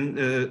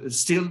 then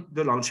still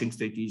the launching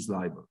state is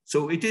liable.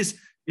 So it is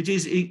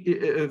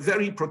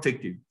very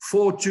protective.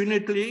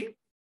 Fortunately,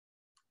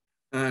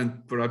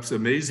 and perhaps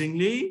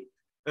amazingly,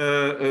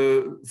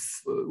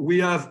 we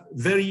have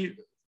very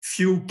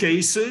few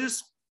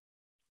cases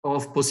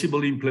of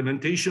possible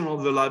implementation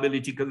of the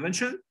Liability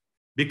Convention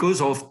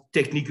because of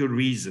technical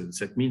reasons.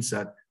 That means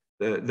that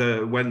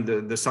when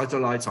the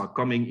satellites are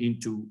coming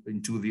into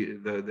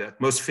the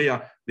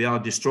atmosphere, they are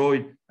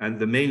destroyed and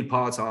the main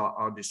parts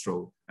are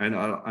destroyed. And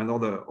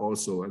another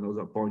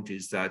point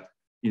is that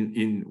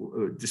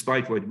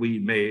despite what we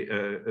may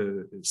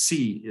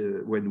see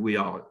when we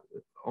are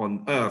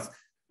on Earth,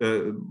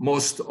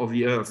 most of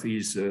the Earth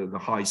is the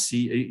high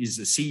sea, is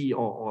the sea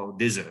or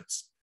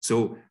deserts.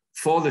 So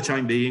for the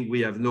time being,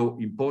 we have no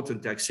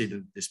important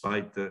accident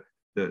despite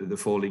the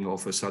falling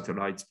of a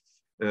satellite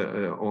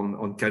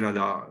on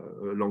Canada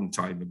a long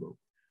time ago.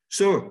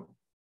 So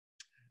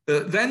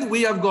then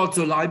we have got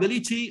the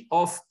liability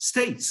of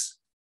states.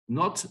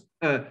 Not,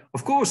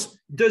 of course,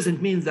 it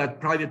doesn't mean that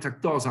private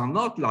actors are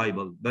not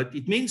liable, but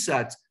it means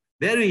that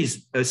there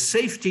is a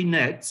safety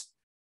net,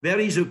 there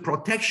is a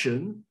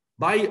protection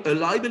by a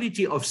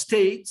liability of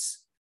states,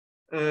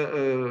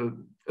 to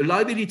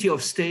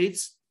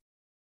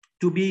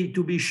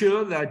be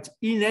sure that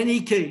in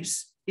any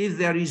case, if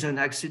there is an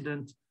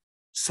accident,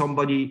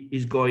 somebody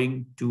is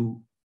going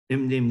to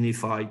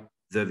indemnify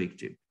the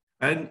victim.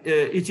 And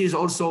it is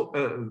also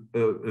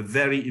a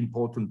very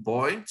important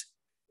point.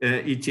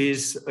 It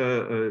is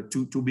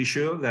to be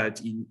sure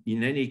that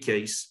in any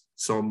case,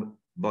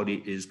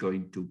 somebody is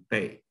going to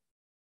pay.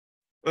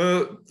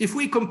 If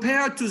we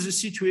compare to the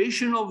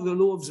situation of the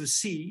law of the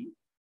sea,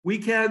 you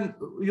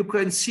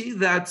can see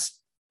that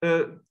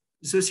the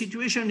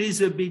situation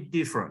is a bit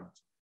different,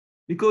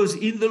 because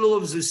in the law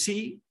of the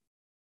sea,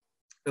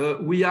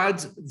 we had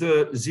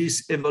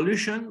this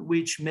evolution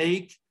which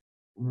make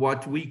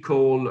what we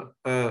call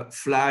a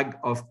flag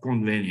of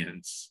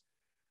convenience.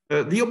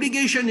 The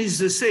obligation is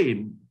the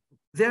same.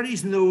 There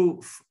is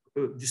no,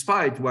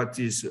 despite what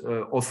is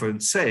often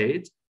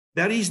said,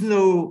 there is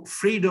no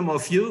freedom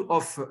of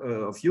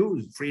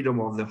use,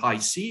 freedom of the high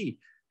sea.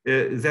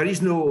 There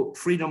is no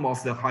freedom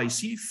of the high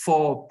sea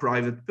for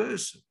private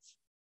persons.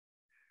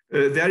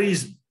 There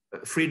is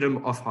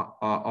freedom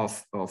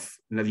of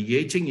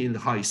navigating in the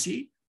high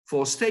sea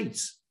for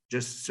states,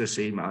 just the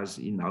same as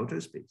in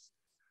outer space.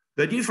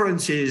 The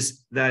difference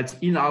is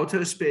that in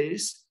outer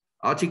space,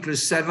 Article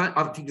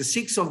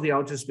 6 of the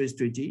Outer Space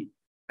Treaty,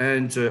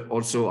 and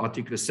also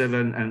Article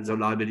 7 and the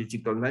Liability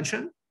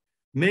Convention,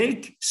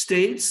 make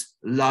states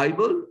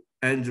liable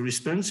and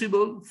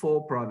responsible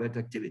for private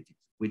activities,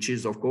 which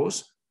is, of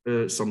course,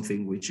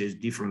 something which is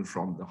different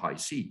from the high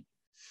sea.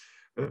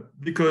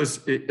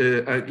 Because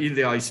in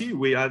the high sea,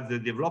 we had the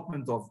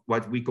development of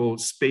what we call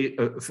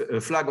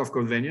a flag of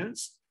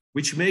convenience,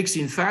 which makes,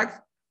 in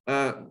fact,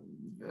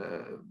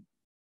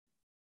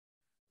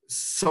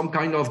 some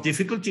kind of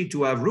difficulty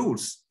to have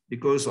rules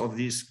because of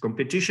this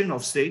competition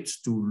of states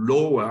to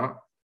lower,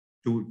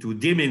 to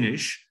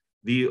diminish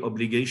the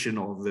obligation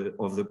of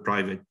the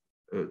private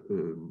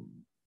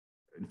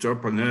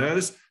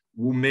entrepreneurs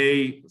who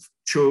may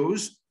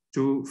choose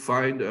to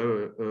find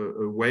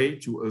a way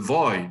to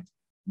avoid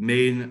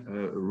main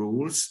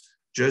rules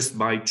just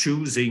by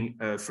choosing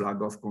a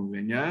flag of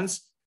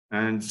convenience.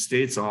 And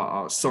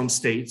some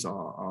states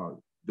are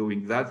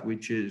doing that,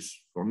 which is,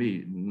 for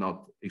me,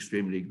 not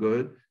extremely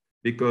good,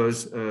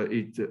 because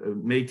it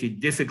makes it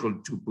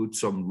difficult to put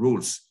some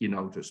rules in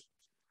outer space,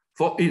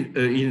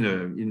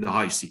 in the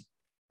high sea.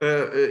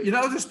 In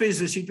outer space,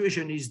 the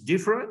situation is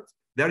different.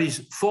 There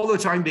is, for the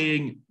time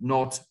being,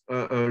 not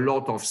a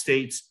lot of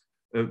states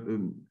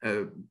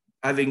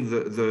having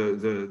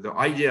the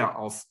idea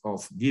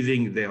of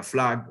giving their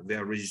flag,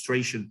 their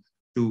registration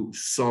to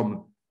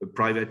some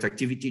private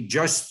activity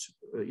just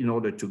in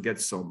order to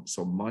get some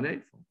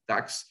money,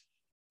 tax.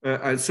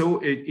 And so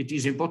it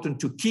is important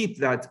to keep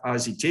that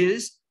as it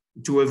is,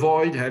 to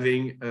avoid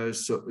having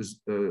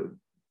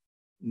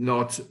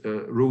not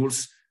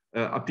rules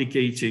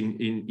applicating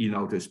in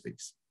outer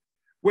space.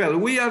 Well,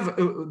 we have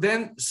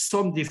then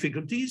some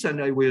difficulties,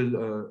 and I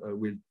will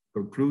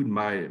conclude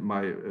my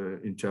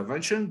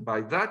intervention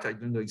by that. I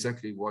don't know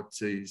exactly what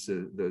is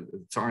the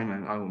time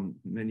and how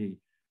many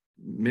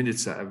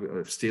minutes I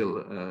have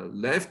still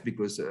left,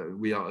 because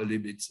we are a little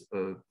bit,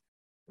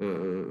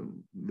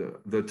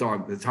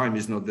 the time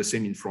is not the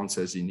same in France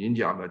as in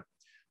India, but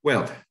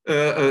well,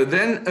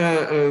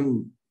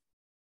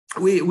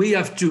 we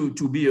have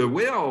to be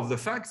aware of the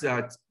fact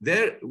that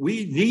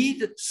we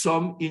need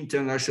some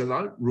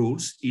international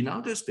rules in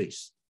outer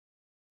space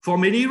for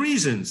many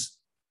reasons.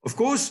 Of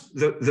course,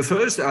 the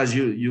first, as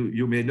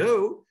you may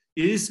know,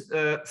 is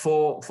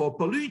for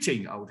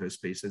polluting outer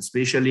space,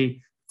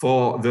 especially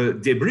for the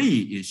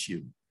debris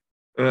issue.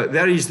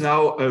 There is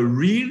now a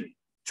real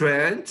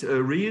trend,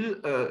 a real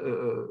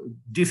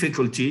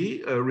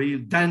difficulty, a real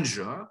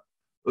danger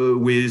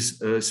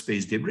with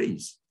space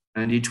debris.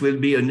 And it will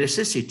be a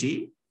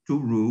necessity to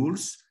rule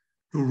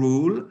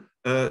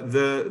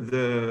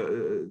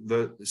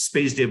the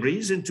space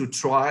debris and to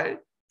try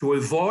to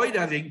avoid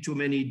having too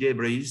many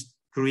debris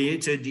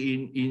created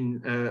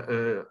in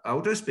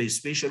outer space,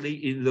 especially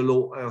in the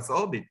low Earth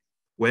orbit,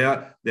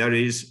 where there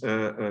is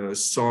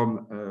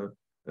some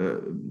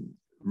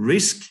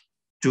risk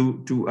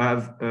to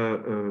have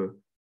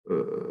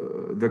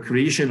the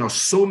creation of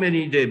so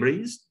many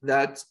debris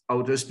that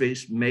outer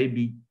space may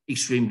be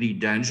extremely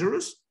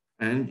dangerous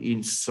and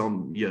in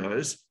some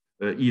years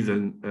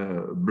even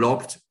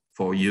blocked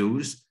for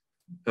use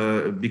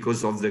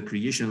because of the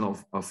creation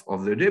of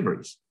the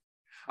debris.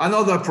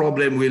 Another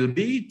problem will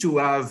be to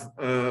have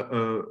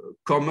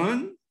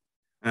common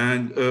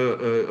and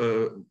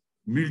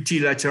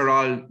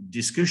multilateral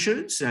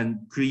discussions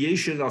and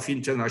creation of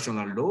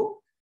international law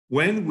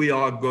when we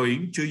are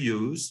going to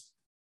use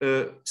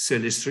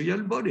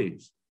celestial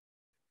bodies.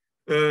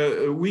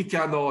 We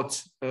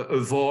cannot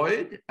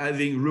avoid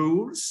having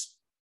rules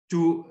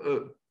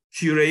to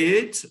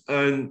curate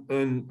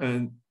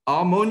an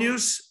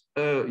harmonious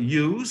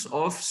use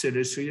of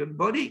celestial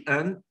body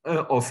and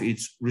of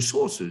its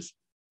resources.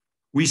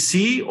 We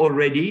see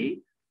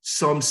already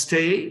some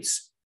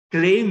states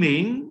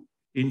claiming,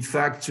 in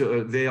fact,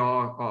 they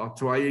are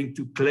trying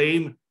to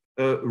claim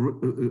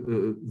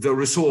the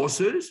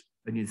resources,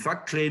 and in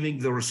fact, claiming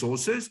the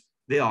resources,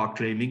 they are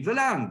claiming the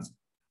land.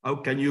 How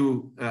can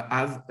you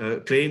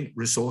claim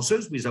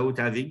resources without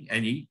having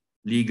any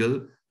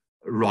legal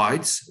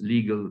rights,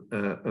 legal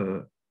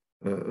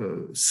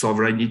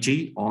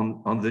sovereignty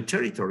on the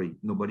territory?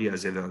 Nobody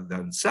has ever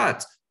done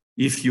that.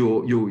 If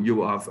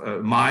you have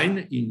a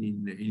mine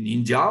in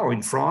India or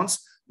in France,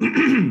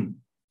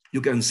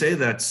 you can say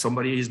that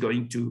somebody is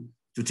going to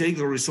take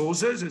the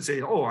resources and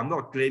say, oh, I'm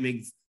not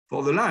claiming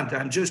for the land,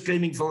 I'm just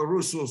claiming for the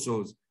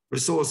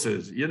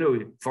resources. You know,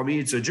 for me,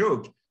 it's a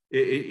joke.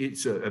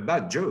 It's a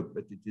bad joke,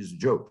 but it is a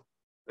joke.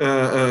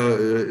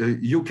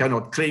 You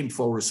cannot claim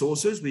for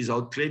resources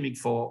without claiming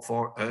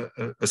for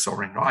a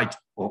sovereign right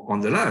on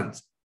the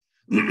land.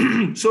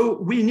 So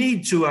we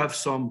need to have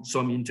some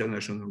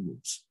international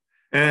rules.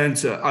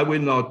 And I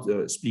will not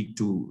speak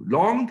too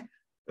long.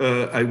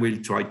 I will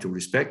try to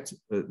respect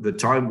the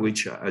time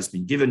which has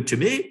been given to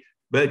me.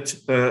 But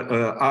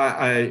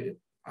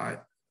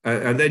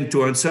and then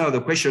to answer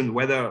the question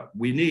whether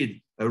we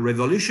need a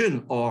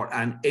revolution or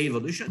an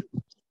evolution,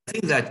 I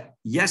think that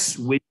yes,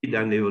 we need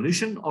an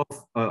evolution of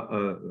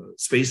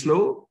space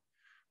law,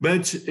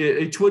 but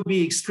it would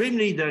be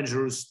extremely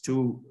dangerous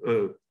to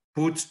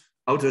put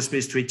Outer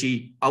Space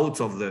Treaty out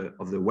of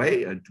the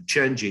way and to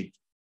change it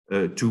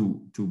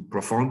too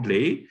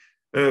profoundly.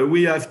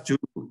 We have to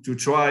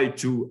try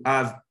to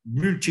have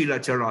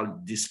multilateral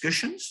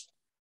discussions,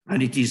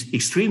 and it is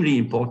extremely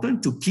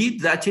important to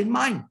keep that in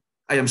mind.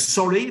 I am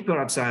sorry,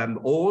 perhaps I am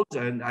old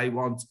and I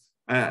want,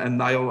 and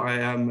now I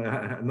am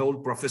an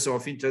old professor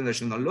of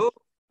international law,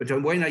 but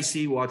when I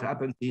see what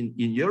happened in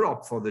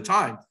Europe for the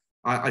time,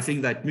 I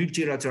think that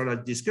multilateral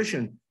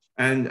discussion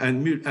and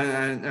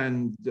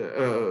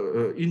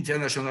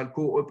international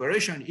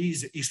cooperation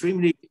is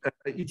extremely,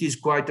 it is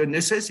quite a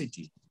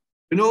necessity.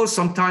 You know,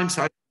 sometimes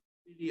I'm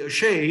really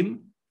ashamed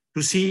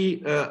to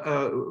see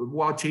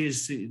what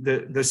is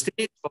the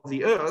state of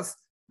the earth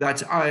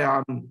that I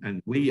am,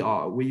 and we,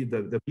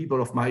 the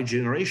people of my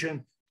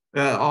generation,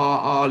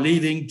 are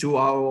leaving to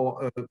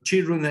our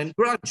children and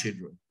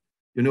grandchildren.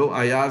 You know,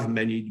 I have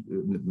many,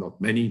 not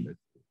many, but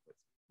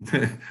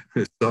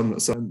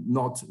some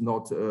not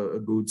a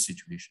good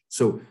situation.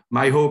 So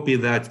my hope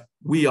is that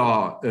we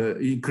are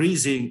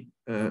increasing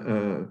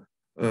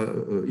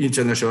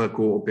international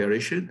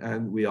cooperation,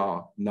 and we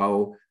are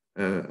now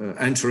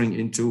entering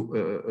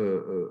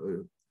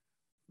into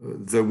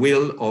the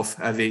will of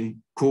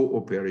having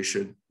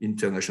cooperation,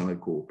 international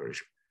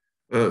cooperation.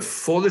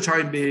 For the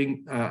time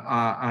being,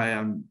 I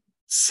am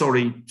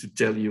sorry to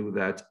tell you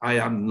that I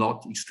am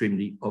not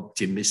extremely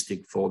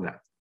optimistic for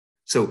that.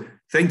 So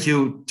thank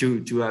you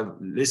to have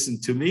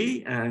listened to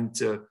me. And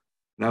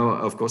now,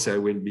 of course, I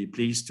will be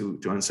pleased to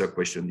answer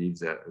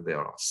questions if there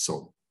are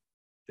some.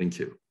 Thank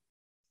you.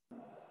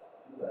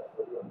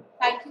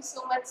 Thank you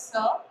so much,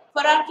 sir.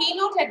 For our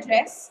keynote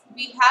address,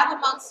 we have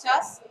amongst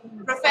us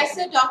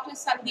Professor Dr.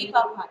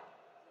 Sandeepa Bhat.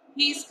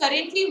 He is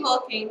currently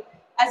working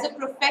as a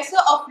professor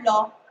of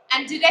law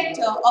and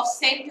director of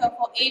Center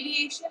for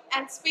Aviation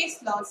and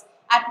Space Laws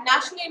at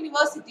National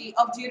University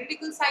of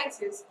Juridical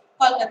Sciences,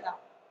 Kolkata.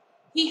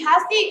 He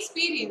has the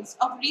experience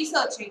of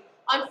researching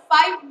on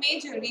 5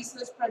 major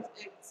research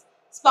projects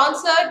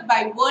sponsored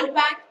by World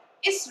Bank,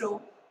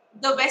 ISRO,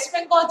 the West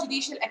Bengal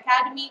Judicial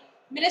Academy,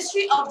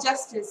 Ministry of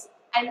Justice,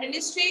 and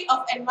Ministry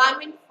of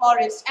Environment,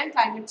 Forest and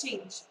Climate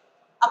Change.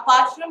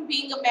 Apart from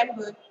being a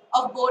member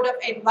of Board of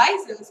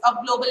Advisors of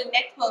Global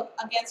Network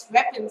Against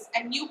Weapons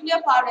and Nuclear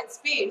Power in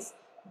Space,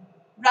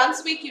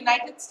 Brunswick,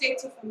 United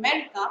States of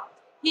America,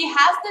 he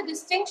has the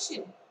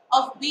distinction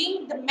of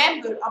being the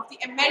member of the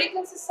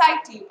American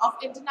Society of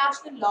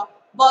International Law,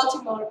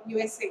 Baltimore,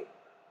 USA,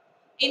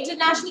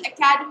 International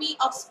Academy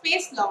of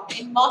Space Law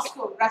in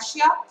Moscow,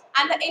 Russia,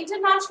 and the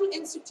International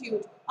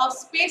Institute of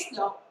Space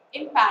Law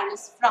in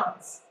Paris,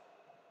 France.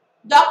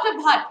 Dr.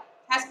 Bhat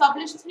has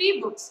published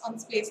 3 books on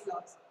space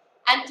laws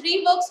and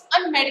 3 books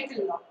on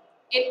medical law.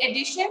 In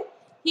addition,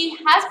 he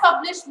has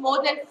published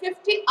more than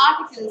 50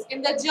 articles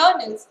in the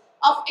journals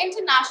of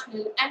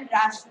international and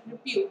national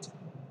repute.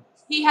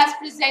 He has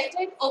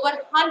presented over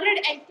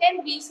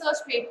 110 research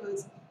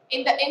papers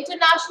in the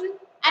international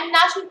and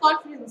national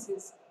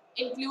conferences,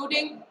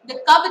 including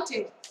the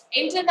coveted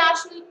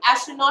International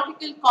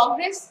Astronautical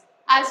Congress,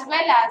 as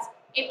well as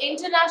in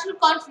international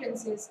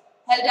conferences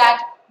held at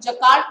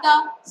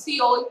Jakarta,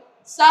 Seoul,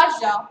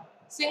 Sharjah,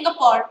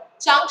 Singapore,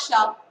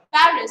 Changsha,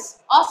 Paris,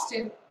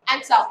 Austin,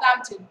 and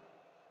Southampton.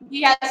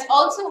 He has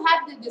also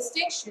had the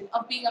distinction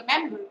of being a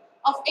member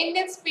of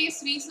Indian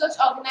Space Research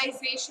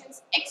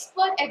Organization's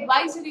Expert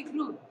Advisory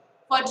Group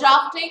for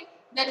drafting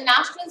the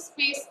National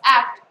Space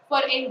Act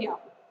for India,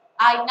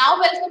 I now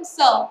welcome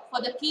Sir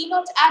for the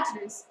keynote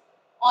address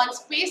on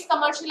space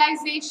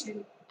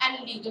commercialization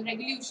and legal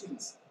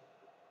regulations.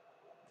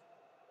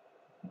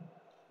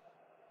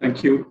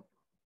 Thank you,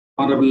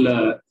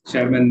 Honorable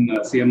Chairman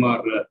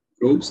CMR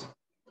Groups,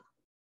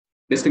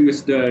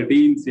 distinguished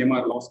Dean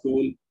CMR Law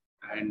School,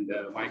 and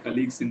my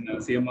colleagues in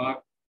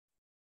CMR,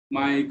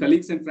 my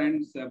colleagues and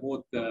friends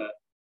both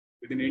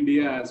within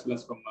India as well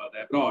as from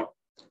the abroad.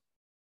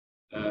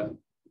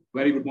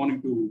 Very good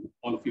morning to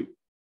all of you.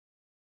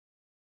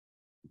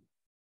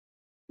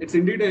 It's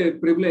indeed a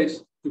privilege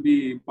to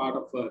be part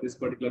of this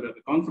particular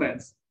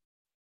conference,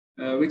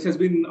 which has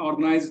been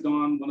organized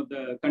on one of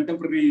the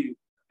contemporary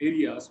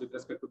areas with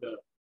respect to the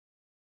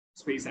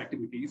space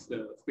activities,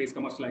 the space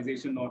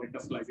commercialization or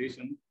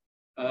industrialization,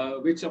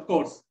 which of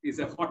course is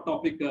a hot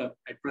topic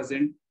at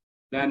present.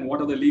 Then what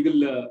are the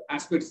legal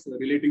aspects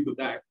relating to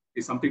that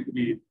is something to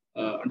be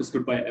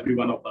understood by every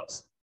one of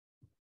us.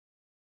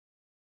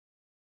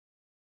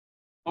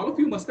 All of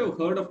you must have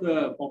heard of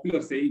the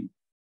popular saying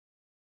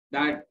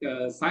that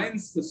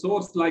science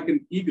soars like an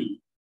eagle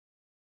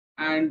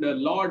and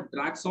law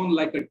drags on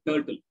like a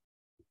turtle.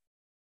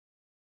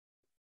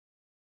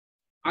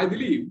 I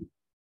believe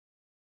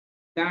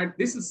that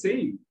this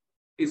saying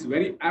is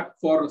very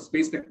apt for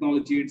space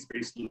technology and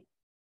space law.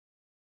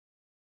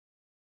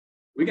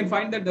 We can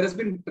find that there has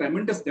been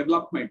tremendous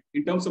development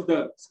in terms of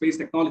the space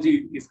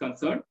technology is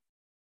concerned,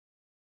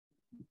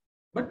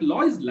 but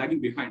law is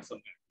lagging behind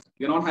somewhere.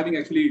 We are not having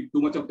actually too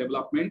much of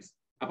developments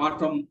apart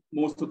from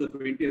most of the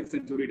 20th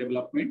century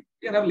development.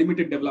 We have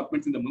limited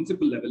developments in the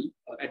municipal level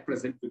at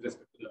present with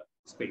respect to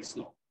the space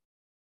law.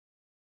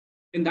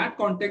 In that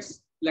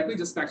context, let me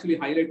just actually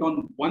highlight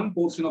on one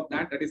portion of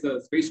that, that is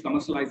the space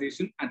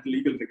commercialization and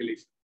legal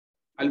regulation.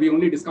 I'll be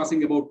only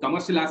discussing about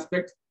commercial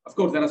aspects. Of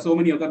course, there are so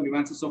many other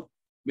nuances of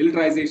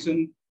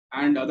militarization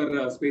and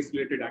other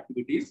space-related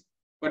activities,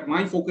 but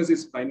my focus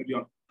is primarily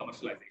on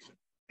commercialization.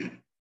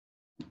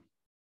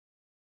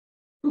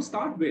 To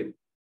start with,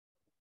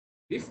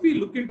 if we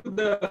look into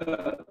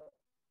the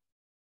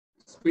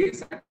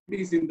space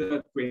activities in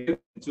the 20th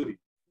century,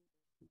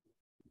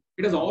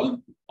 it has all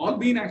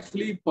been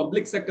actually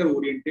public sector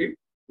oriented.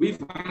 We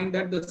find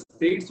that the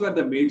states were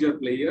the major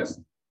players,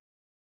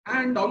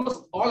 and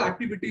almost all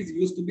activities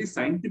used to be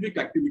scientific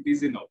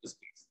activities in outer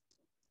space,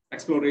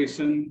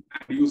 exploration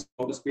and use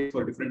of outer space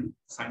for different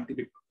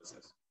scientific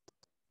purposes.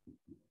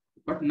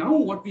 But now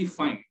what we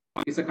find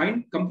is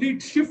a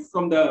complete shift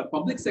from the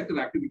public sector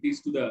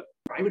activities to the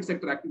private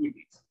sector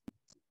activities.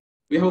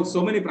 We have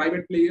so many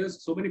private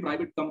players, so many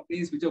private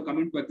companies which have come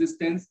into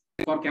existence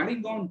for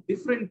carrying on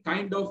different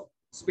kind of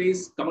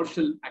space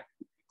commercial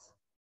activities.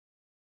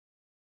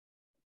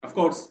 Of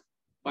course,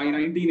 by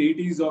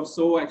 1980s or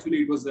so,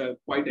 actually, it was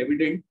quite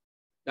evident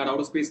that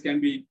outer space can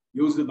be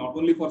used not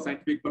only for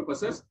scientific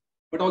purposes,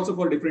 but also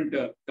for different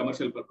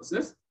commercial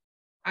purposes.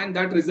 And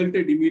that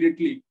resulted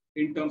immediately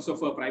in terms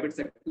of a private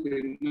sector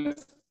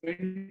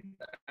investment.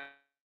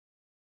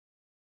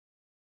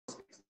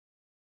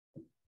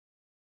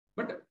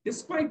 But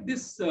despite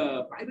this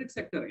private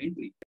sector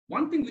entry,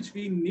 one thing which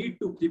we need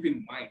to keep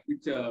in mind,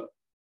 which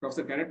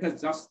Professor Kerrest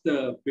has just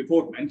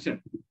before mentioned,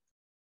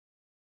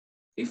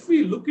 if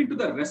we look into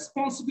the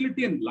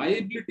responsibility and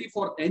liability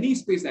for any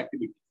space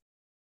activity,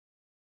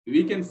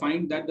 we can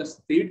find that the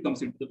state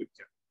comes into the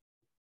picture.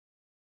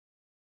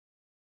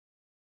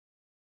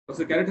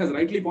 Professor Kerrest has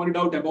rightly pointed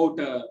out about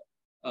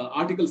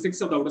Article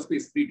 6 of the Outer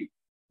Space Treaty.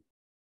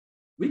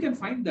 We can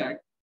find that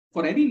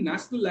for any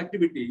national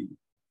activity,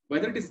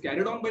 whether it is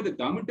carried on by the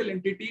governmental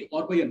entity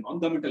or by a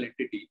non-governmental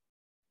entity,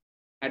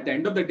 at the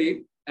end of the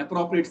day,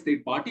 appropriate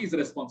state party is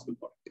responsible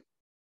for it.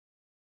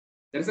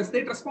 There is a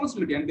state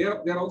responsibility, and they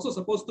are also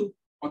supposed to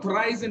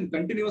authorize and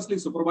continuously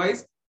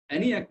supervise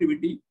any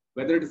activity,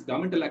 whether it is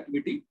governmental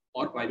activity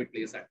or private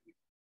players activity.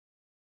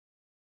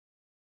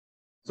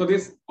 So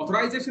this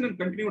authorization and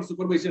continuous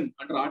supervision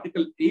under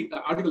Article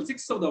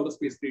 6 of the Outer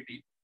Space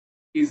Treaty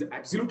is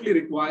absolutely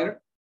required.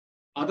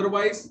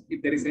 Otherwise,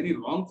 if there is any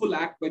wrongful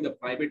act by the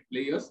private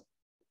players,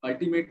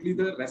 ultimately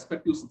the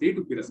respective state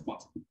would be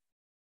responsible.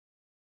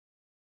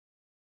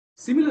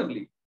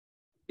 Similarly,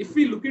 if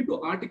we look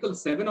into Article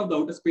 7 of the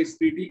Outer Space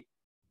Treaty,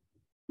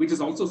 which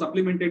is also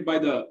supplemented by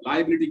the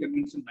Liability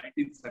Convention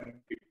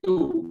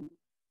 1972,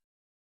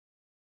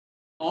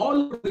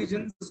 all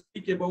provisions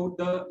speak about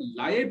the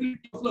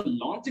liability of the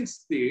launching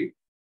state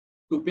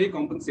to pay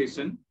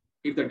compensation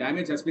if the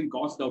damage has been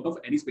caused out of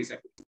any space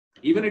activity.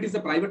 Even it is a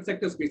private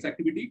sector space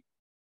activity,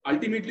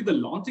 ultimately the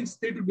launching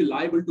state will be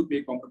liable to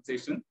pay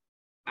compensation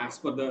as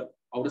per the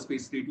Outer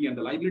Space Treaty and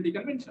the Liability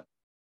Convention.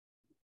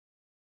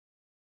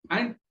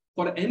 And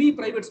for any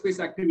private space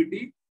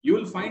activity, you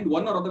will find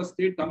one or other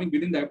state coming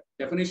within the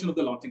definition of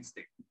the launching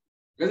state,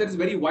 because it is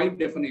very wide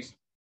definition.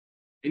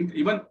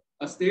 Even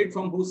a state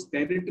from whose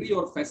territory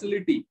or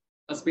facility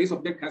a space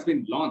object has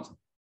been launched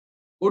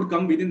would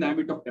come within the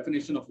ambit of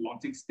definition of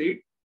launching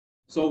state.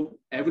 So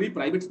every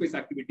private space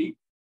activity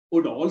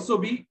would also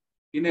be,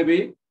 in a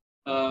way,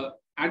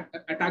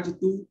 attached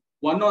to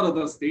one or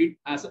other state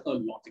as a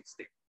launching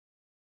state.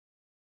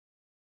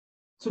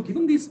 So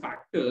given these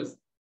factors,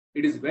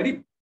 it is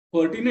very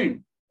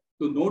pertinent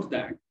to note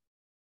that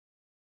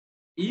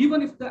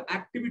even if the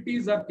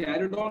activities are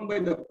carried on by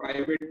the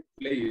private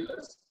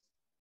players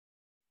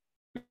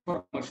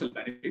for commercial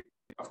benefit,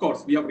 of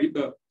course, we have reaped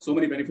so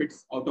many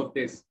benefits out of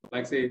this,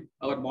 like say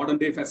our modern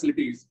day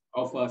facilities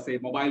of say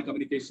mobile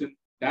communication,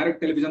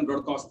 direct television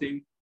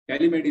broadcasting,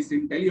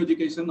 telemedicine,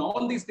 teleeducation,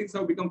 all these things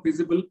have become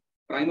feasible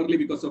primarily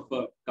because of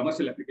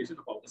commercial application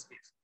of outer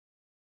space.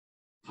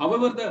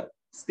 However, the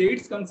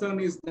state's concern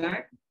is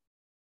that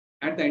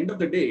at the end of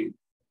the day,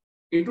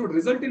 it would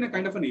result in a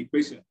kind of an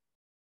equation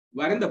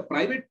wherein the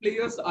private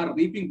players are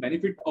reaping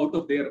benefit out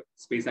of their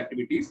space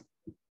activities,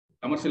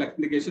 commercial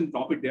application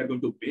profit they are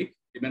going to make,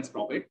 immense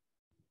profit.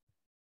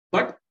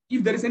 But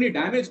if there is any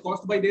damage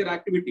caused by their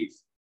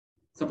activities,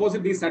 suppose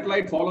if these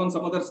satellites fall on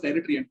some other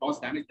territory and cause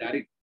damage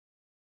therein,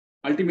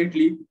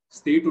 ultimately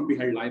state would be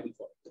held liable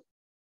for it.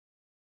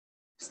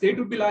 State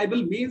would be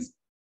liable means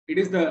it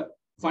is the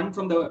fund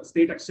from the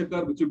state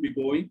exchequer which would be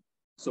going.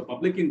 So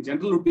public in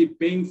general would be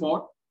paying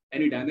for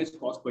any damage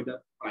caused by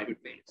the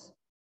private players.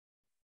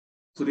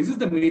 So this is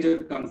the major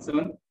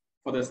concern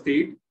for the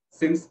state,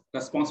 since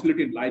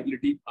responsibility and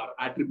liability are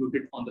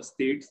attributed on the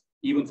states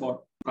even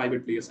for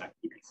private players'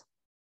 activities.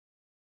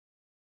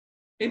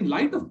 In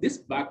light of this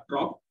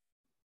backdrop,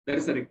 there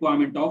is a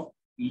requirement of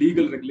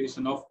legal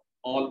regulation of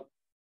all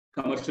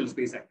commercial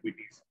space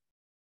activities.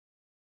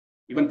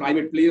 Even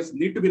private players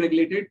need to be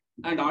regulated,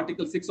 and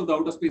Article 6 of the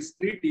Outer Space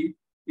Treaty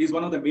is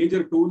one of the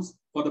major tools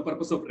for the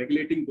purpose of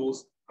regulating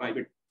those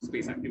private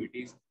space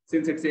activities,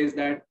 since it says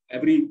that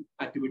every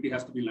activity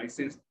has to be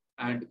licensed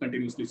and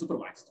continuously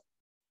supervised.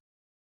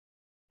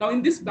 Now,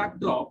 in this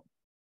backdrop,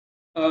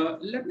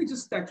 let me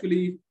just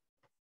actually,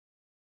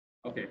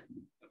 okay,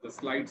 the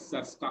slides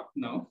are stuck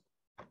now.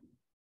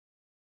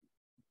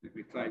 Let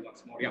me try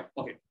once more. Yeah,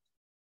 okay.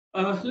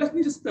 Let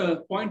me just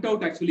point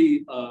out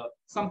actually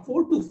some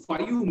 4 to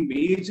 5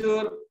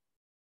 major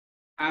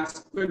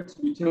aspects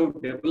which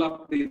have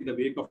developed in the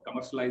wake of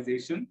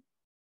commercialization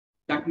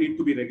that need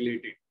to be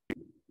regulated,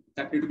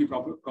 that need to be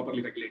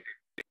properly regulated.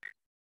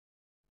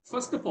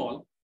 First of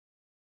all,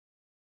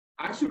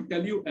 I should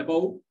tell you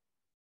about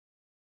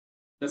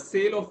the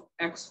sale of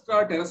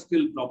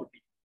extraterrestrial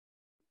property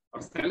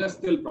or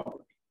celestial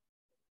property.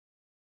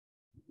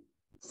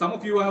 Some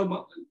of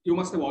you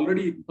must have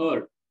already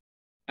heard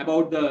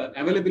about the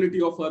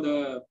availability of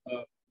the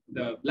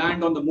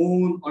land on the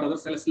moon or other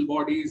celestial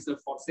bodies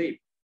for sale.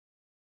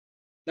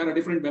 There are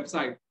different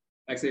websites,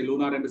 like say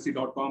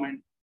lunarenbassy.com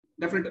and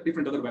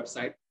different other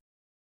websites,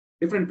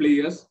 different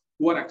players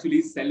who are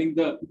actually selling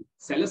the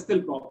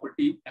celestial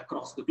property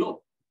across the globe.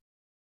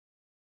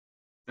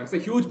 That's a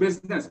huge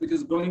business which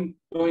is growing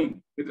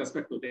with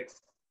respect to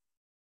this.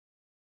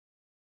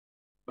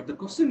 But the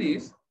question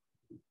is,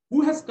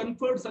 who has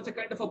conferred such a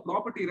kind of a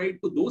property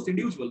right to those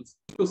individuals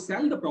to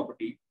sell the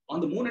property on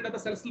the moon and other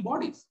celestial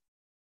bodies?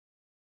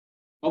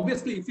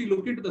 Obviously, if you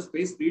look into the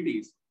space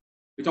treaties,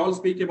 which all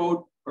speak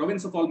about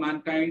province of all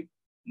mankind,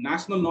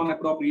 national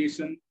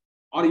non-appropriation,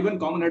 or even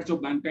common rights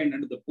of mankind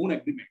under the Moon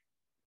Agreement,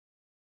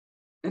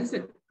 there is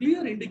a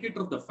clear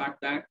indicator of the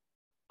fact that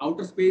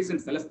outer space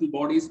and celestial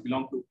bodies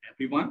belong to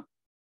everyone,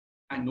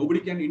 and nobody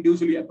can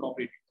individually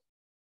appropriate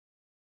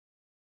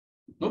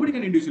it. Nobody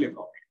can individually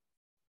appropriate it.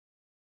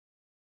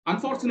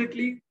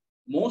 Unfortunately,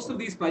 most of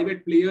these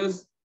private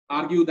players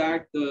argue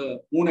that the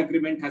Moon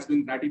Agreement has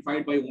been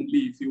ratified by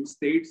only a few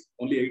states.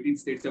 Only 18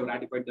 states have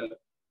ratified the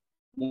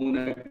Moon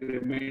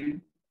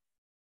Agreement.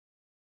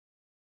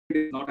 It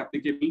is not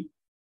applicable.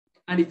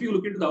 And if you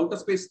look into the Outer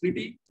Space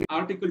Treaty,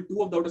 Article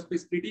 2 of the Outer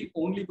Space Treaty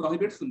only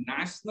prohibits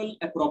national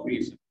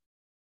appropriation.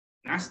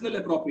 National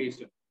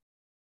appropriation.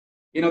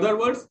 In other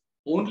words,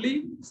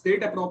 only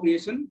state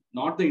appropriation,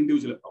 not the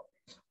individual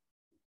appropriation.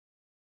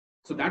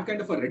 So that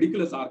kind of a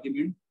ridiculous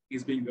argument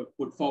is being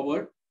put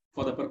forward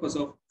for the purpose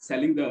of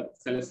selling the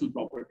celestial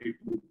property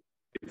to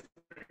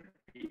different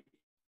people.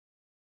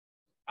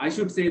 I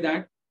should say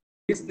that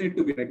this needs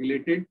to be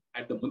regulated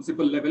at the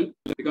municipal level,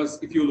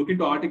 because if you look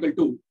into Article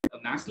 2, the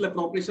national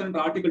appropriation under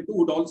Article 2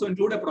 would also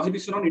include a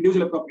prohibition on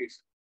individual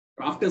appropriation.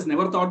 Crafters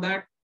never thought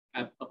that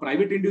a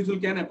private individual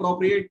can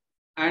appropriate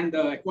and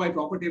acquire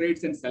property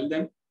rights and sell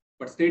them,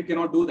 but state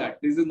cannot do that.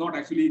 This is not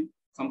actually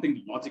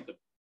something logical.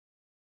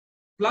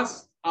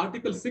 Plus,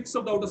 Article 6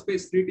 of the Outer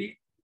Space Treaty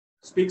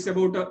speaks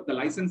about the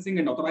licensing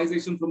and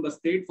authorization from the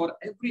state for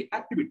every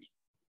activity.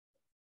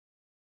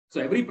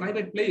 So every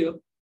private player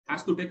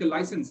has to take a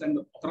license and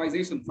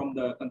authorization from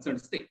the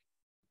concerned state.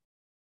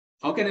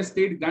 How can a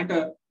state grant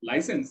a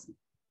license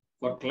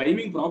for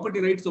claiming property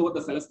rights over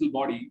the celestial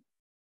body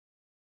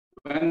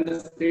when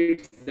the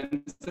states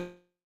themselves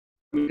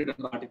committed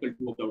under Article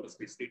 2 of the Outer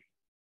Space Treaty?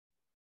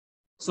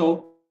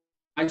 So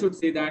I should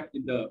say that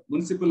in the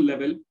municipal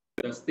level,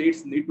 the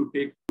states need to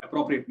take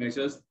appropriate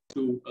measures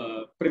to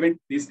prevent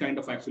this kind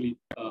of actually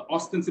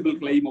ostensible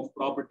claim of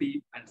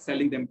property and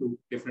selling them to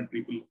different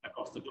people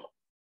across the globe.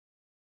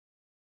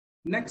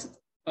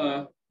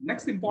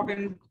 Next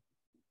important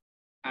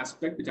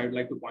aspect which I would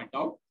like to point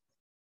out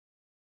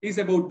is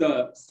about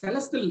the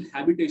celestial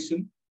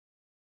habitation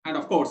And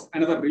of course,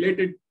 another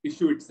related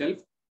issue itself,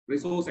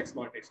 resource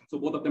exploitation. So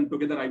both of them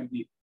together I will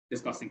be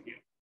discussing here.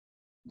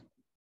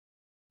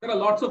 There are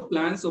lots of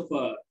plans of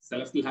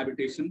celestial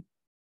habitation.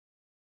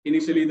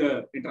 Initially,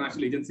 the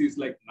international agencies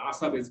like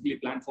NASA basically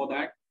planned for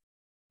that.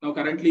 Now,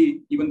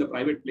 currently, even the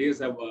private players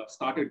have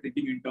started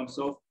thinking in terms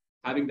of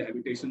having the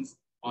habitations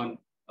on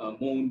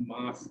Moon,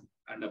 Mars,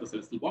 and other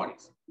celestial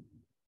bodies.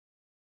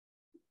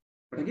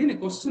 But again, a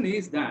question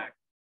is that,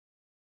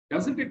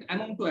 doesn't it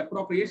amount to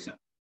appropriation?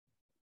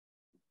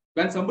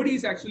 When somebody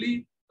is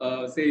actually,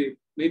 say,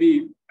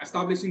 maybe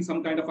establishing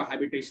some kind of a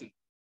habitation,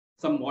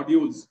 some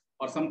modules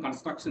or some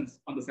constructions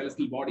on the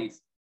celestial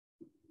bodies,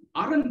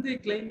 aren't they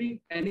claiming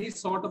any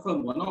sort of a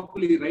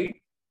monopoly right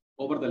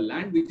over the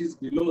land which is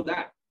below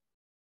that?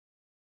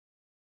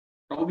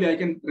 Probably I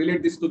can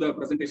relate this to the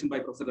presentation by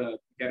Professor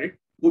Kerrest,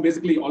 who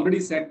basically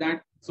already said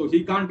that. So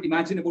he can't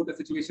imagine about a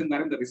situation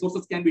wherein the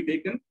resources can be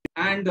taken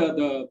and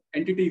the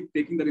entity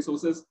taking the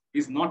resources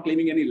is not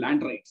claiming any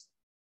land rights.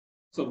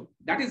 So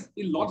that is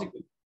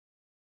illogical.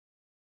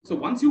 So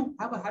once you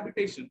have a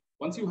habitation,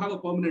 once you have a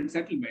permanent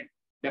settlement,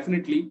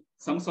 definitely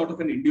some sort of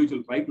an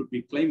individual right would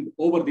be claimed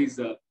over these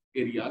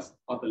areas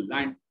or the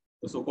land,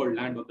 the so-called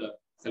land of the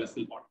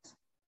celestial bodies.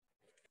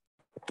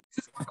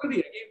 This is contrary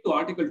again to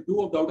Article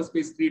 2 of the Outer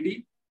Space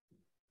Treaty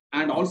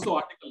and also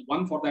Article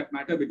 1 for that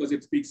matter, because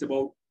it speaks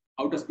about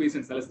outer space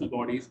and celestial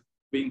bodies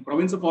being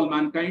province of all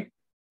mankind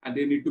and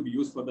they need to be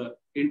used for the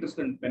interest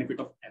and benefit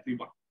of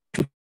everyone.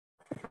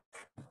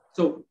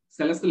 So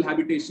celestial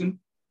habitation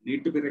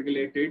need to be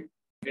regulated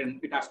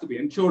and it has to be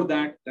ensured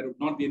that there would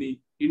not be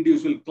any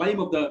individual claim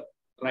of the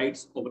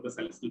rights over the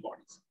celestial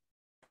bodies.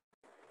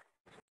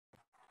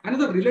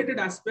 Another related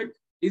aspect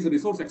is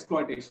resource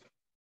exploitation.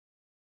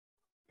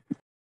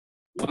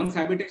 Once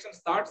habitation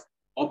starts,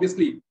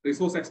 obviously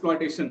resource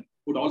exploitation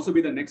would also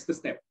be the next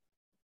step.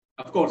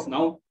 Of course,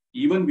 now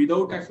even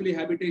without actually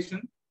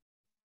habitation,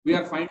 we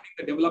are finding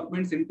the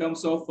developments in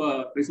terms of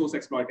resource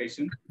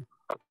exploitation.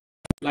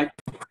 Like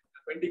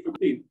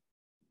 2015,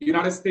 the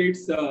United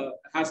States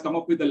has come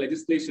up with the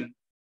legislation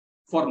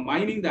for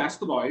mining the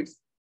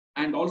asteroids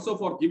and also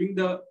for giving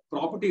the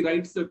property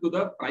rights to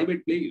the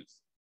private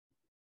players.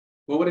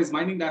 Whoever is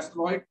mining the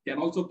asteroid can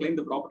also claim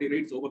the property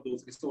rights over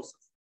those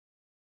resources.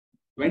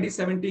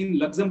 2017,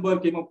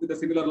 Luxembourg came up with a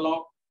similar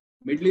law.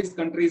 Middle East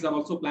countries are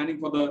also planning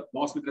for the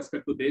laws with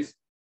respect to this.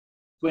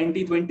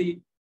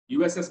 2020,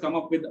 US has come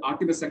up with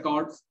Artemis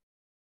Accords,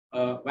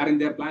 wherein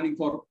they're planning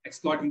for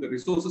exploiting the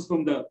resources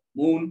from the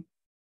moon,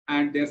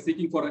 and they're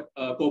seeking for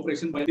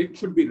cooperation, but it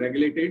should be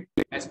regulated,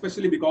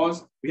 especially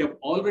because we have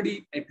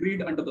already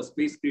agreed under the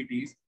space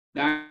treaties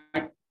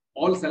that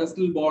all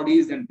celestial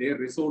bodies and their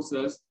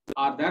resources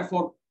are there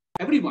for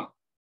everyone.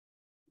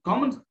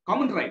 Common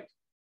right.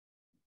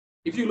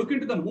 If you look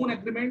into the Moon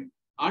Agreement,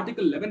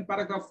 Article 11,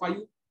 Paragraph 5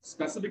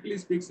 specifically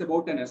speaks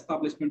about an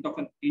establishment of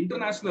an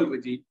international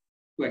regime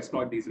to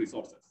exploit these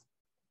resources.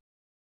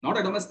 Not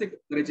a domestic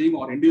regime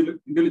or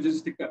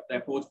individualistic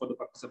approach for the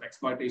purpose of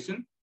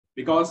exploitation,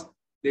 because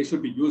they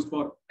should be used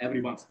for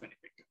everyone's benefit.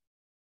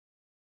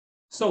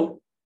 So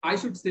I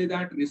should say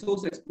that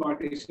resource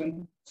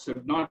exploitation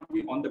should not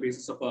be on the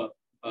basis of a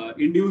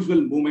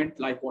individual movement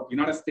like what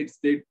United States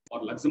did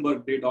or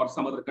Luxembourg did or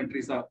some other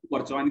countries who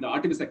are joining the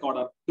Artemis Accord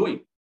are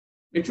doing.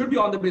 It should be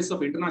on the basis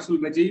of international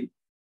regime,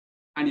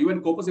 and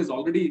UN COPUS is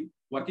already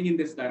working in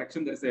this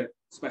direction. There's a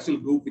special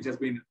group which has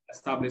been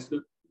established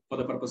for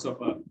the purpose of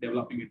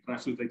developing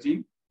international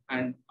regime.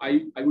 And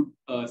I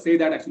would say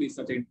that actually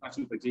such an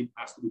international regime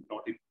has to be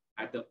brought in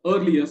at the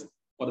earliest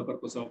for the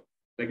purpose of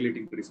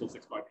regulating the resource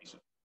exploitation.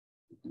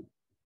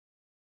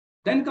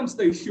 Then comes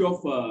the issue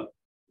of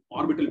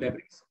orbital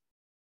debris,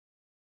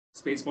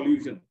 space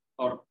pollution,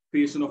 or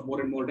creation of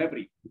more and more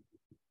debris.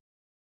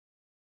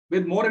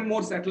 With more and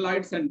more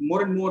satellites and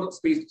more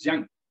space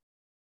junk,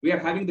 we are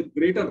having the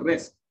greater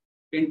risk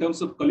in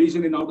terms of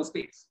collision in outer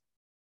space.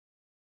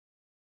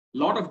 A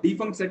lot of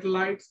defunct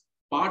satellites,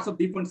 parts of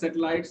defunct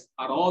satellites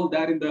are all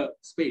there in the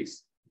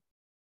space.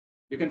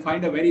 You can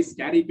find a very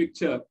scary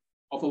picture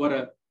of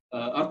our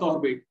Earth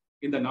orbit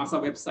in the NASA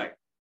website.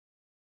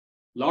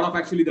 A lot of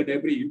actually the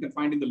debris you can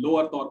find in the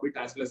low Earth orbit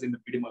as well as in the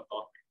medium Earth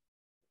orbit.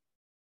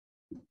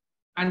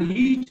 And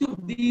each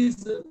of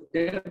these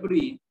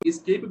debris is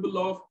capable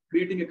of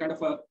creating a kind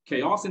of a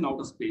chaos in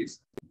outer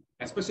space,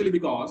 especially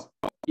because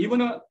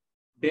even a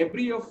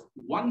debris of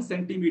 1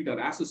 centimeter,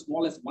 as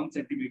small as 1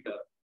 centimeter,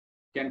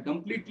 can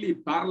completely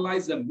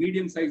paralyze a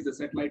medium-sized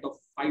satellite of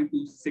 5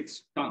 to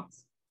 6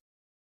 tons.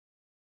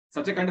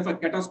 Such a kind of a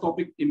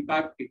catastrophic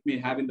impact it may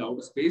have in the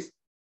outer space,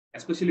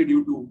 especially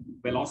due to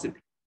velocity.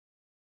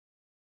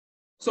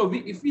 So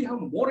if we have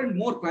more and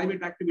more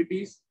private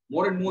activities,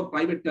 more and more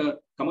private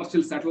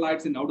commercial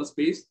satellites in outer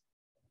space,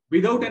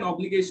 without an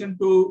obligation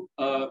to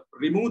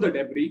remove the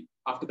debris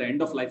after the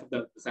end of life of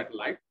the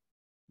satellite,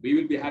 we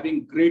will be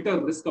having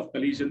greater risk of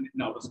collision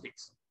in outer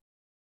space.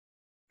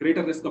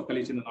 Greater risk of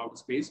collision in outer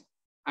space.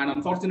 And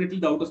unfortunately,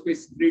 the outer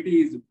space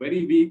treaty is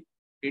very weak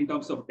in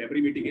terms of debris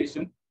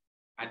mitigation.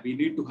 And we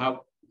need to have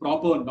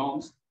proper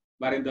norms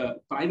wherein the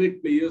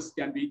private players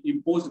can be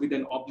imposed with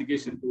an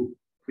obligation to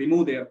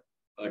remove their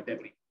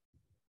debris.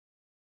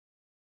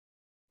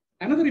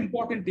 Another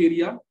important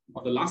area,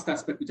 or the last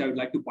aspect which I would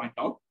like to point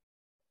out,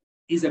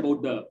 is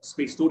about the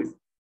space tourism.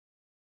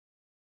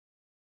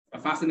 A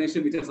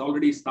fascination which has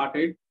already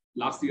started.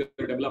 Last year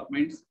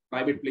developments,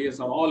 private players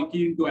are all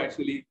keen to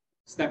actually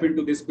step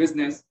into this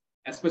business,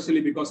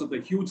 especially because of the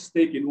huge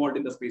stake involved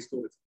in the space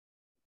tourism.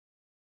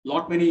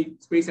 Many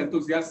space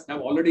enthusiasts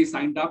have already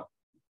signed up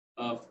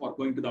for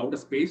going to the outer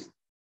space,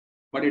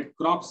 but it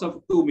crops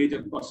up two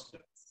major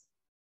questions.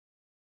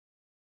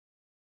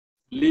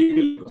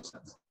 Legal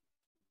questions.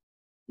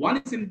 One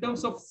is in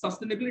terms of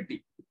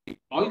sustainability.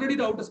 Already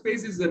the outer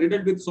space is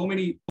riddled with so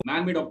many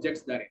man-made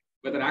objects therein,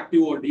 whether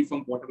active or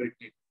defunct, whatever it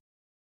may be.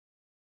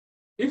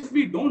 If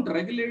we don't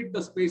regulate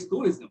the space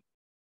tourism,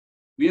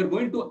 we are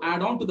going to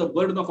add on to the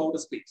burden of outer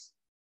space.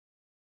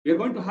 We are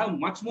going to have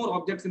much more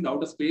objects in the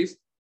outer space,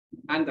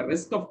 and the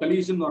risk of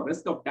collision or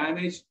risk of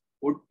damage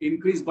would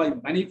increase by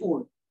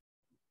manifold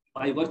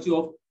by virtue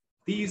of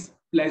these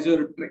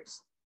pleasure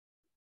trips.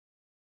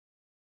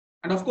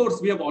 And of course,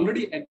 we have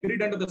already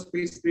agreed under the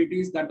space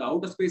treaties that the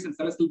outer space and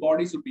celestial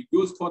bodies should be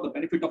used for the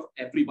benefit of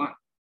everyone,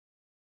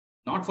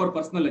 not for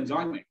personal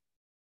enjoyment.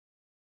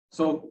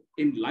 So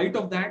in light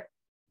of that,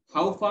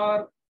 how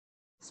far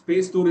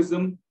space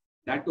tourism,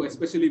 that too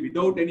especially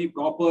without any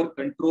proper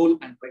control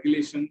and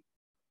regulation,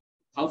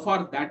 how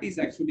far that is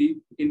actually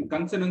in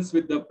consonance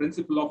with the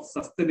principle of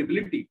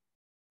sustainability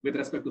with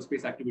respect to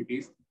space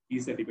activities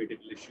is a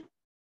debatable issue.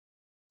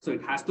 So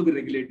it has to be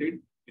regulated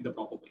in the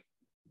proper way.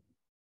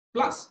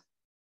 Plus,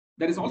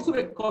 there is also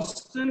a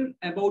question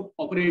about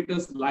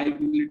operators'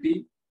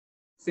 liability,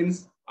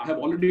 since I have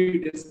already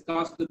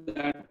discussed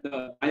that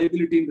the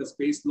liability in the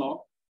space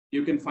law,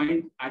 you can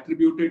find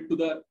attributed to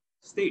the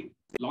state.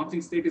 The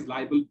launching state is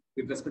liable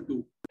with respect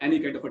to any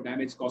kind of a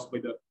damage caused by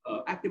the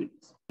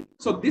activities.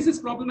 So this is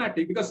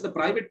problematic because the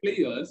private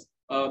players,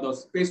 the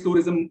space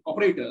tourism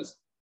operators,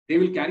 they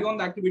will carry on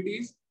the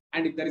activities,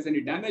 and if there is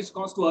any damage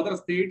caused to other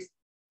states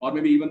or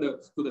maybe even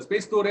to the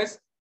space tourists,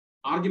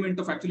 argument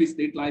of actually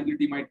state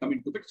liability might come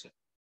into picture.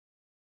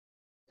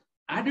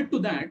 Added to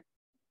that,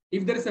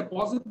 if there is a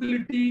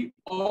possibility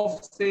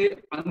of, say,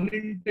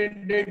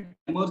 unintended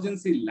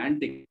emergency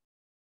landing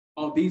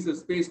of these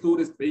space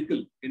tourist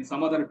vehicle in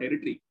some other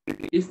territory,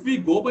 if we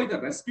go by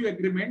the rescue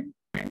agreement,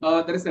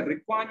 there is a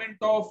requirement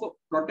of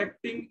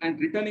protecting and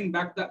returning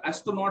back the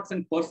astronauts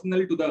and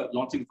personnel to the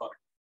launching authority.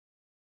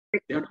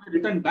 They have to be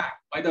returned back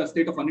by the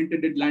state of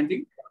unintended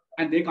landing,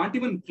 and they can't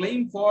even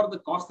claim for the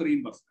cost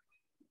reimbursement.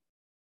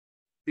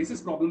 This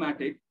is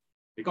problematic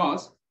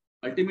because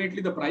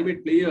ultimately the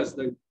private players,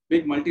 the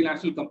big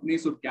multinational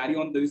companies, would carry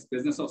on this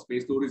business of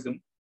space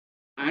tourism,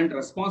 and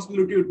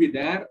responsibility would be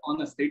there on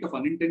a state of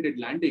unintended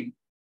landing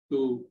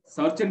to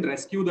search and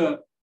rescue the,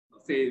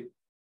 say,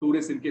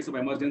 tourists in case of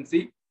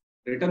emergency,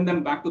 return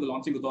them back to the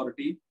launching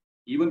authority,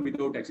 even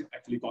without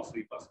actually cost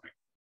reimbursement.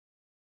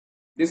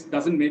 This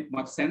doesn't make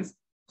much sense.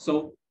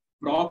 So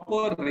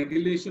proper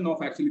regulation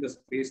of actually the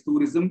space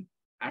tourism,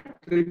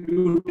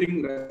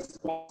 attributing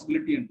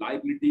responsibility and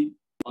liability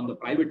on the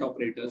private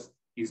operators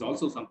is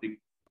also something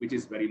which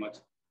is very much.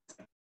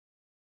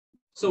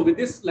 So with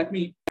this, let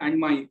me end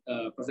my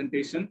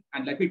presentation,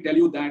 and let me tell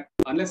you that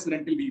unless and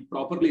until we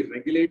properly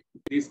regulate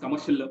these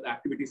commercial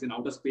activities in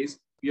outer space,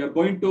 we are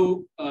going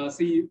to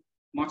see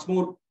much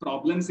more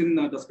problems in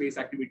the space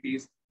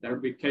activities. There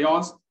will be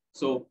chaos.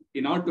 So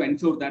in order to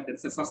ensure that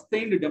there's a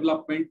sustained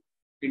development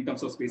in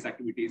terms of space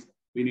activities,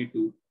 we need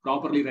to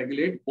properly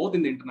regulate both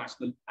in the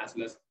international as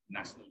well as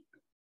national.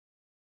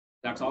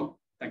 That's all.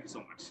 Thank you so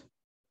much.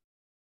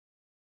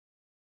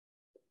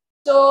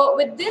 So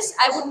with this,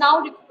 I would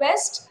now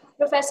request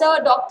Professor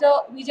Dr.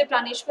 Vijay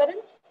Praneshwaran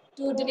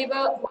to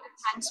deliver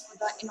thanks for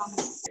the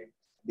inaugural.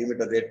 Deem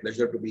it a great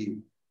pleasure to be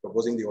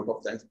proposing the vote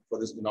of thanks for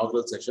this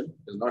inaugural session.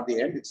 It is not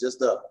the end, it's just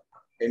the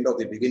end of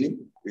the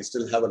beginning. We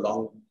still have a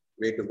long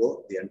way to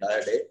go the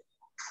entire day.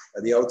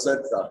 At the outset,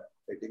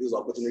 I take this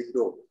opportunity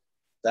to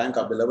thank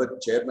our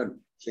beloved chairman,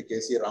 Shri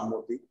K.C.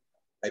 Ramamurthy,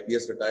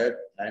 IPS retired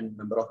and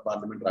Member of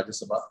Parliament, Rajya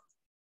Sabha,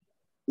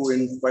 who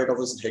in spite of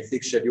his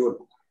hectic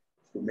schedule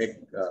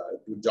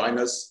to join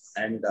us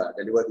and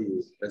deliver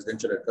the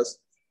presidential address.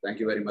 Thank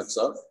you very much,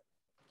 sir.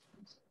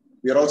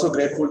 We are also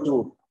grateful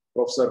to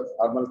Professor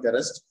Armel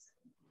Kerrest.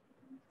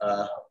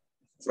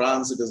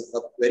 France, it is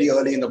very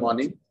early in the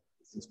morning.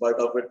 In spite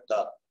of it,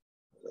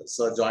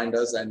 sir joined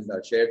us and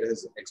shared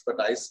his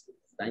expertise.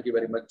 Thank you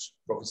very much,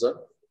 Professor.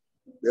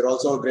 We are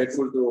also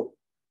grateful to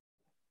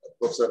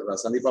Professor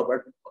Sandeepa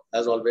Bhat,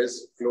 as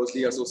always,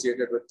 closely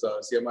associated with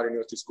CMR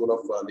University School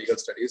of Legal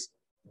Studies.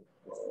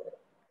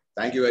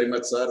 Thank you very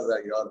much,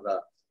 sir,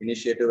 your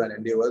initiative and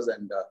endeavors,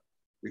 and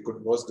we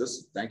could host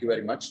this. Thank you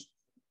very much.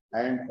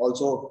 And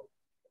also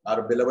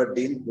our beloved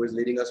Dean, who is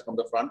leading us from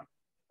the front,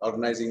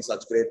 organizing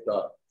such great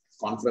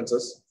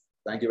conferences.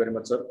 Thank you very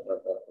much, sir.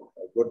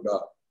 A good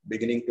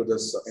beginning to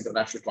this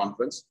international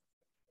conference.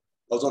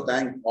 Also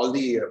thank all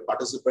the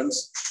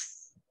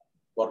participants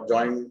for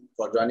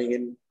joining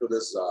in to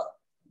this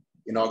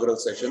inaugural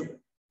session.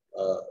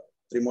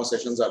 3 more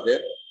sessions are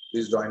there.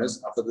 Please join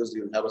us. After this,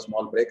 you'll have a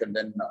small break, and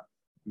then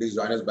please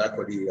join us back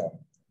for the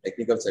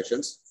technical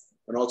sessions.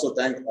 And also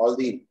thank all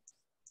the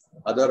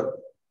other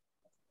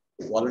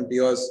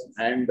volunteers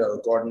and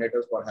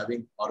coordinators for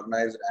having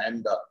organized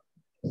and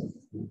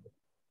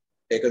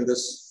taken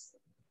this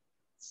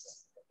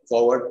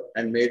forward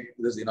and made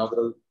this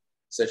inaugural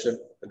session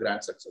a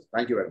grand success.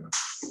 Thank you very much.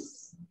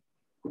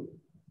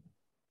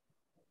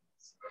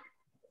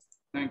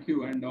 Thank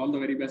you, and all the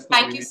very best.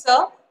 Thank you,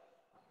 sir.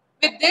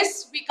 With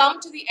this, we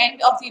come to the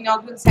end of the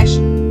inaugural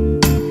session.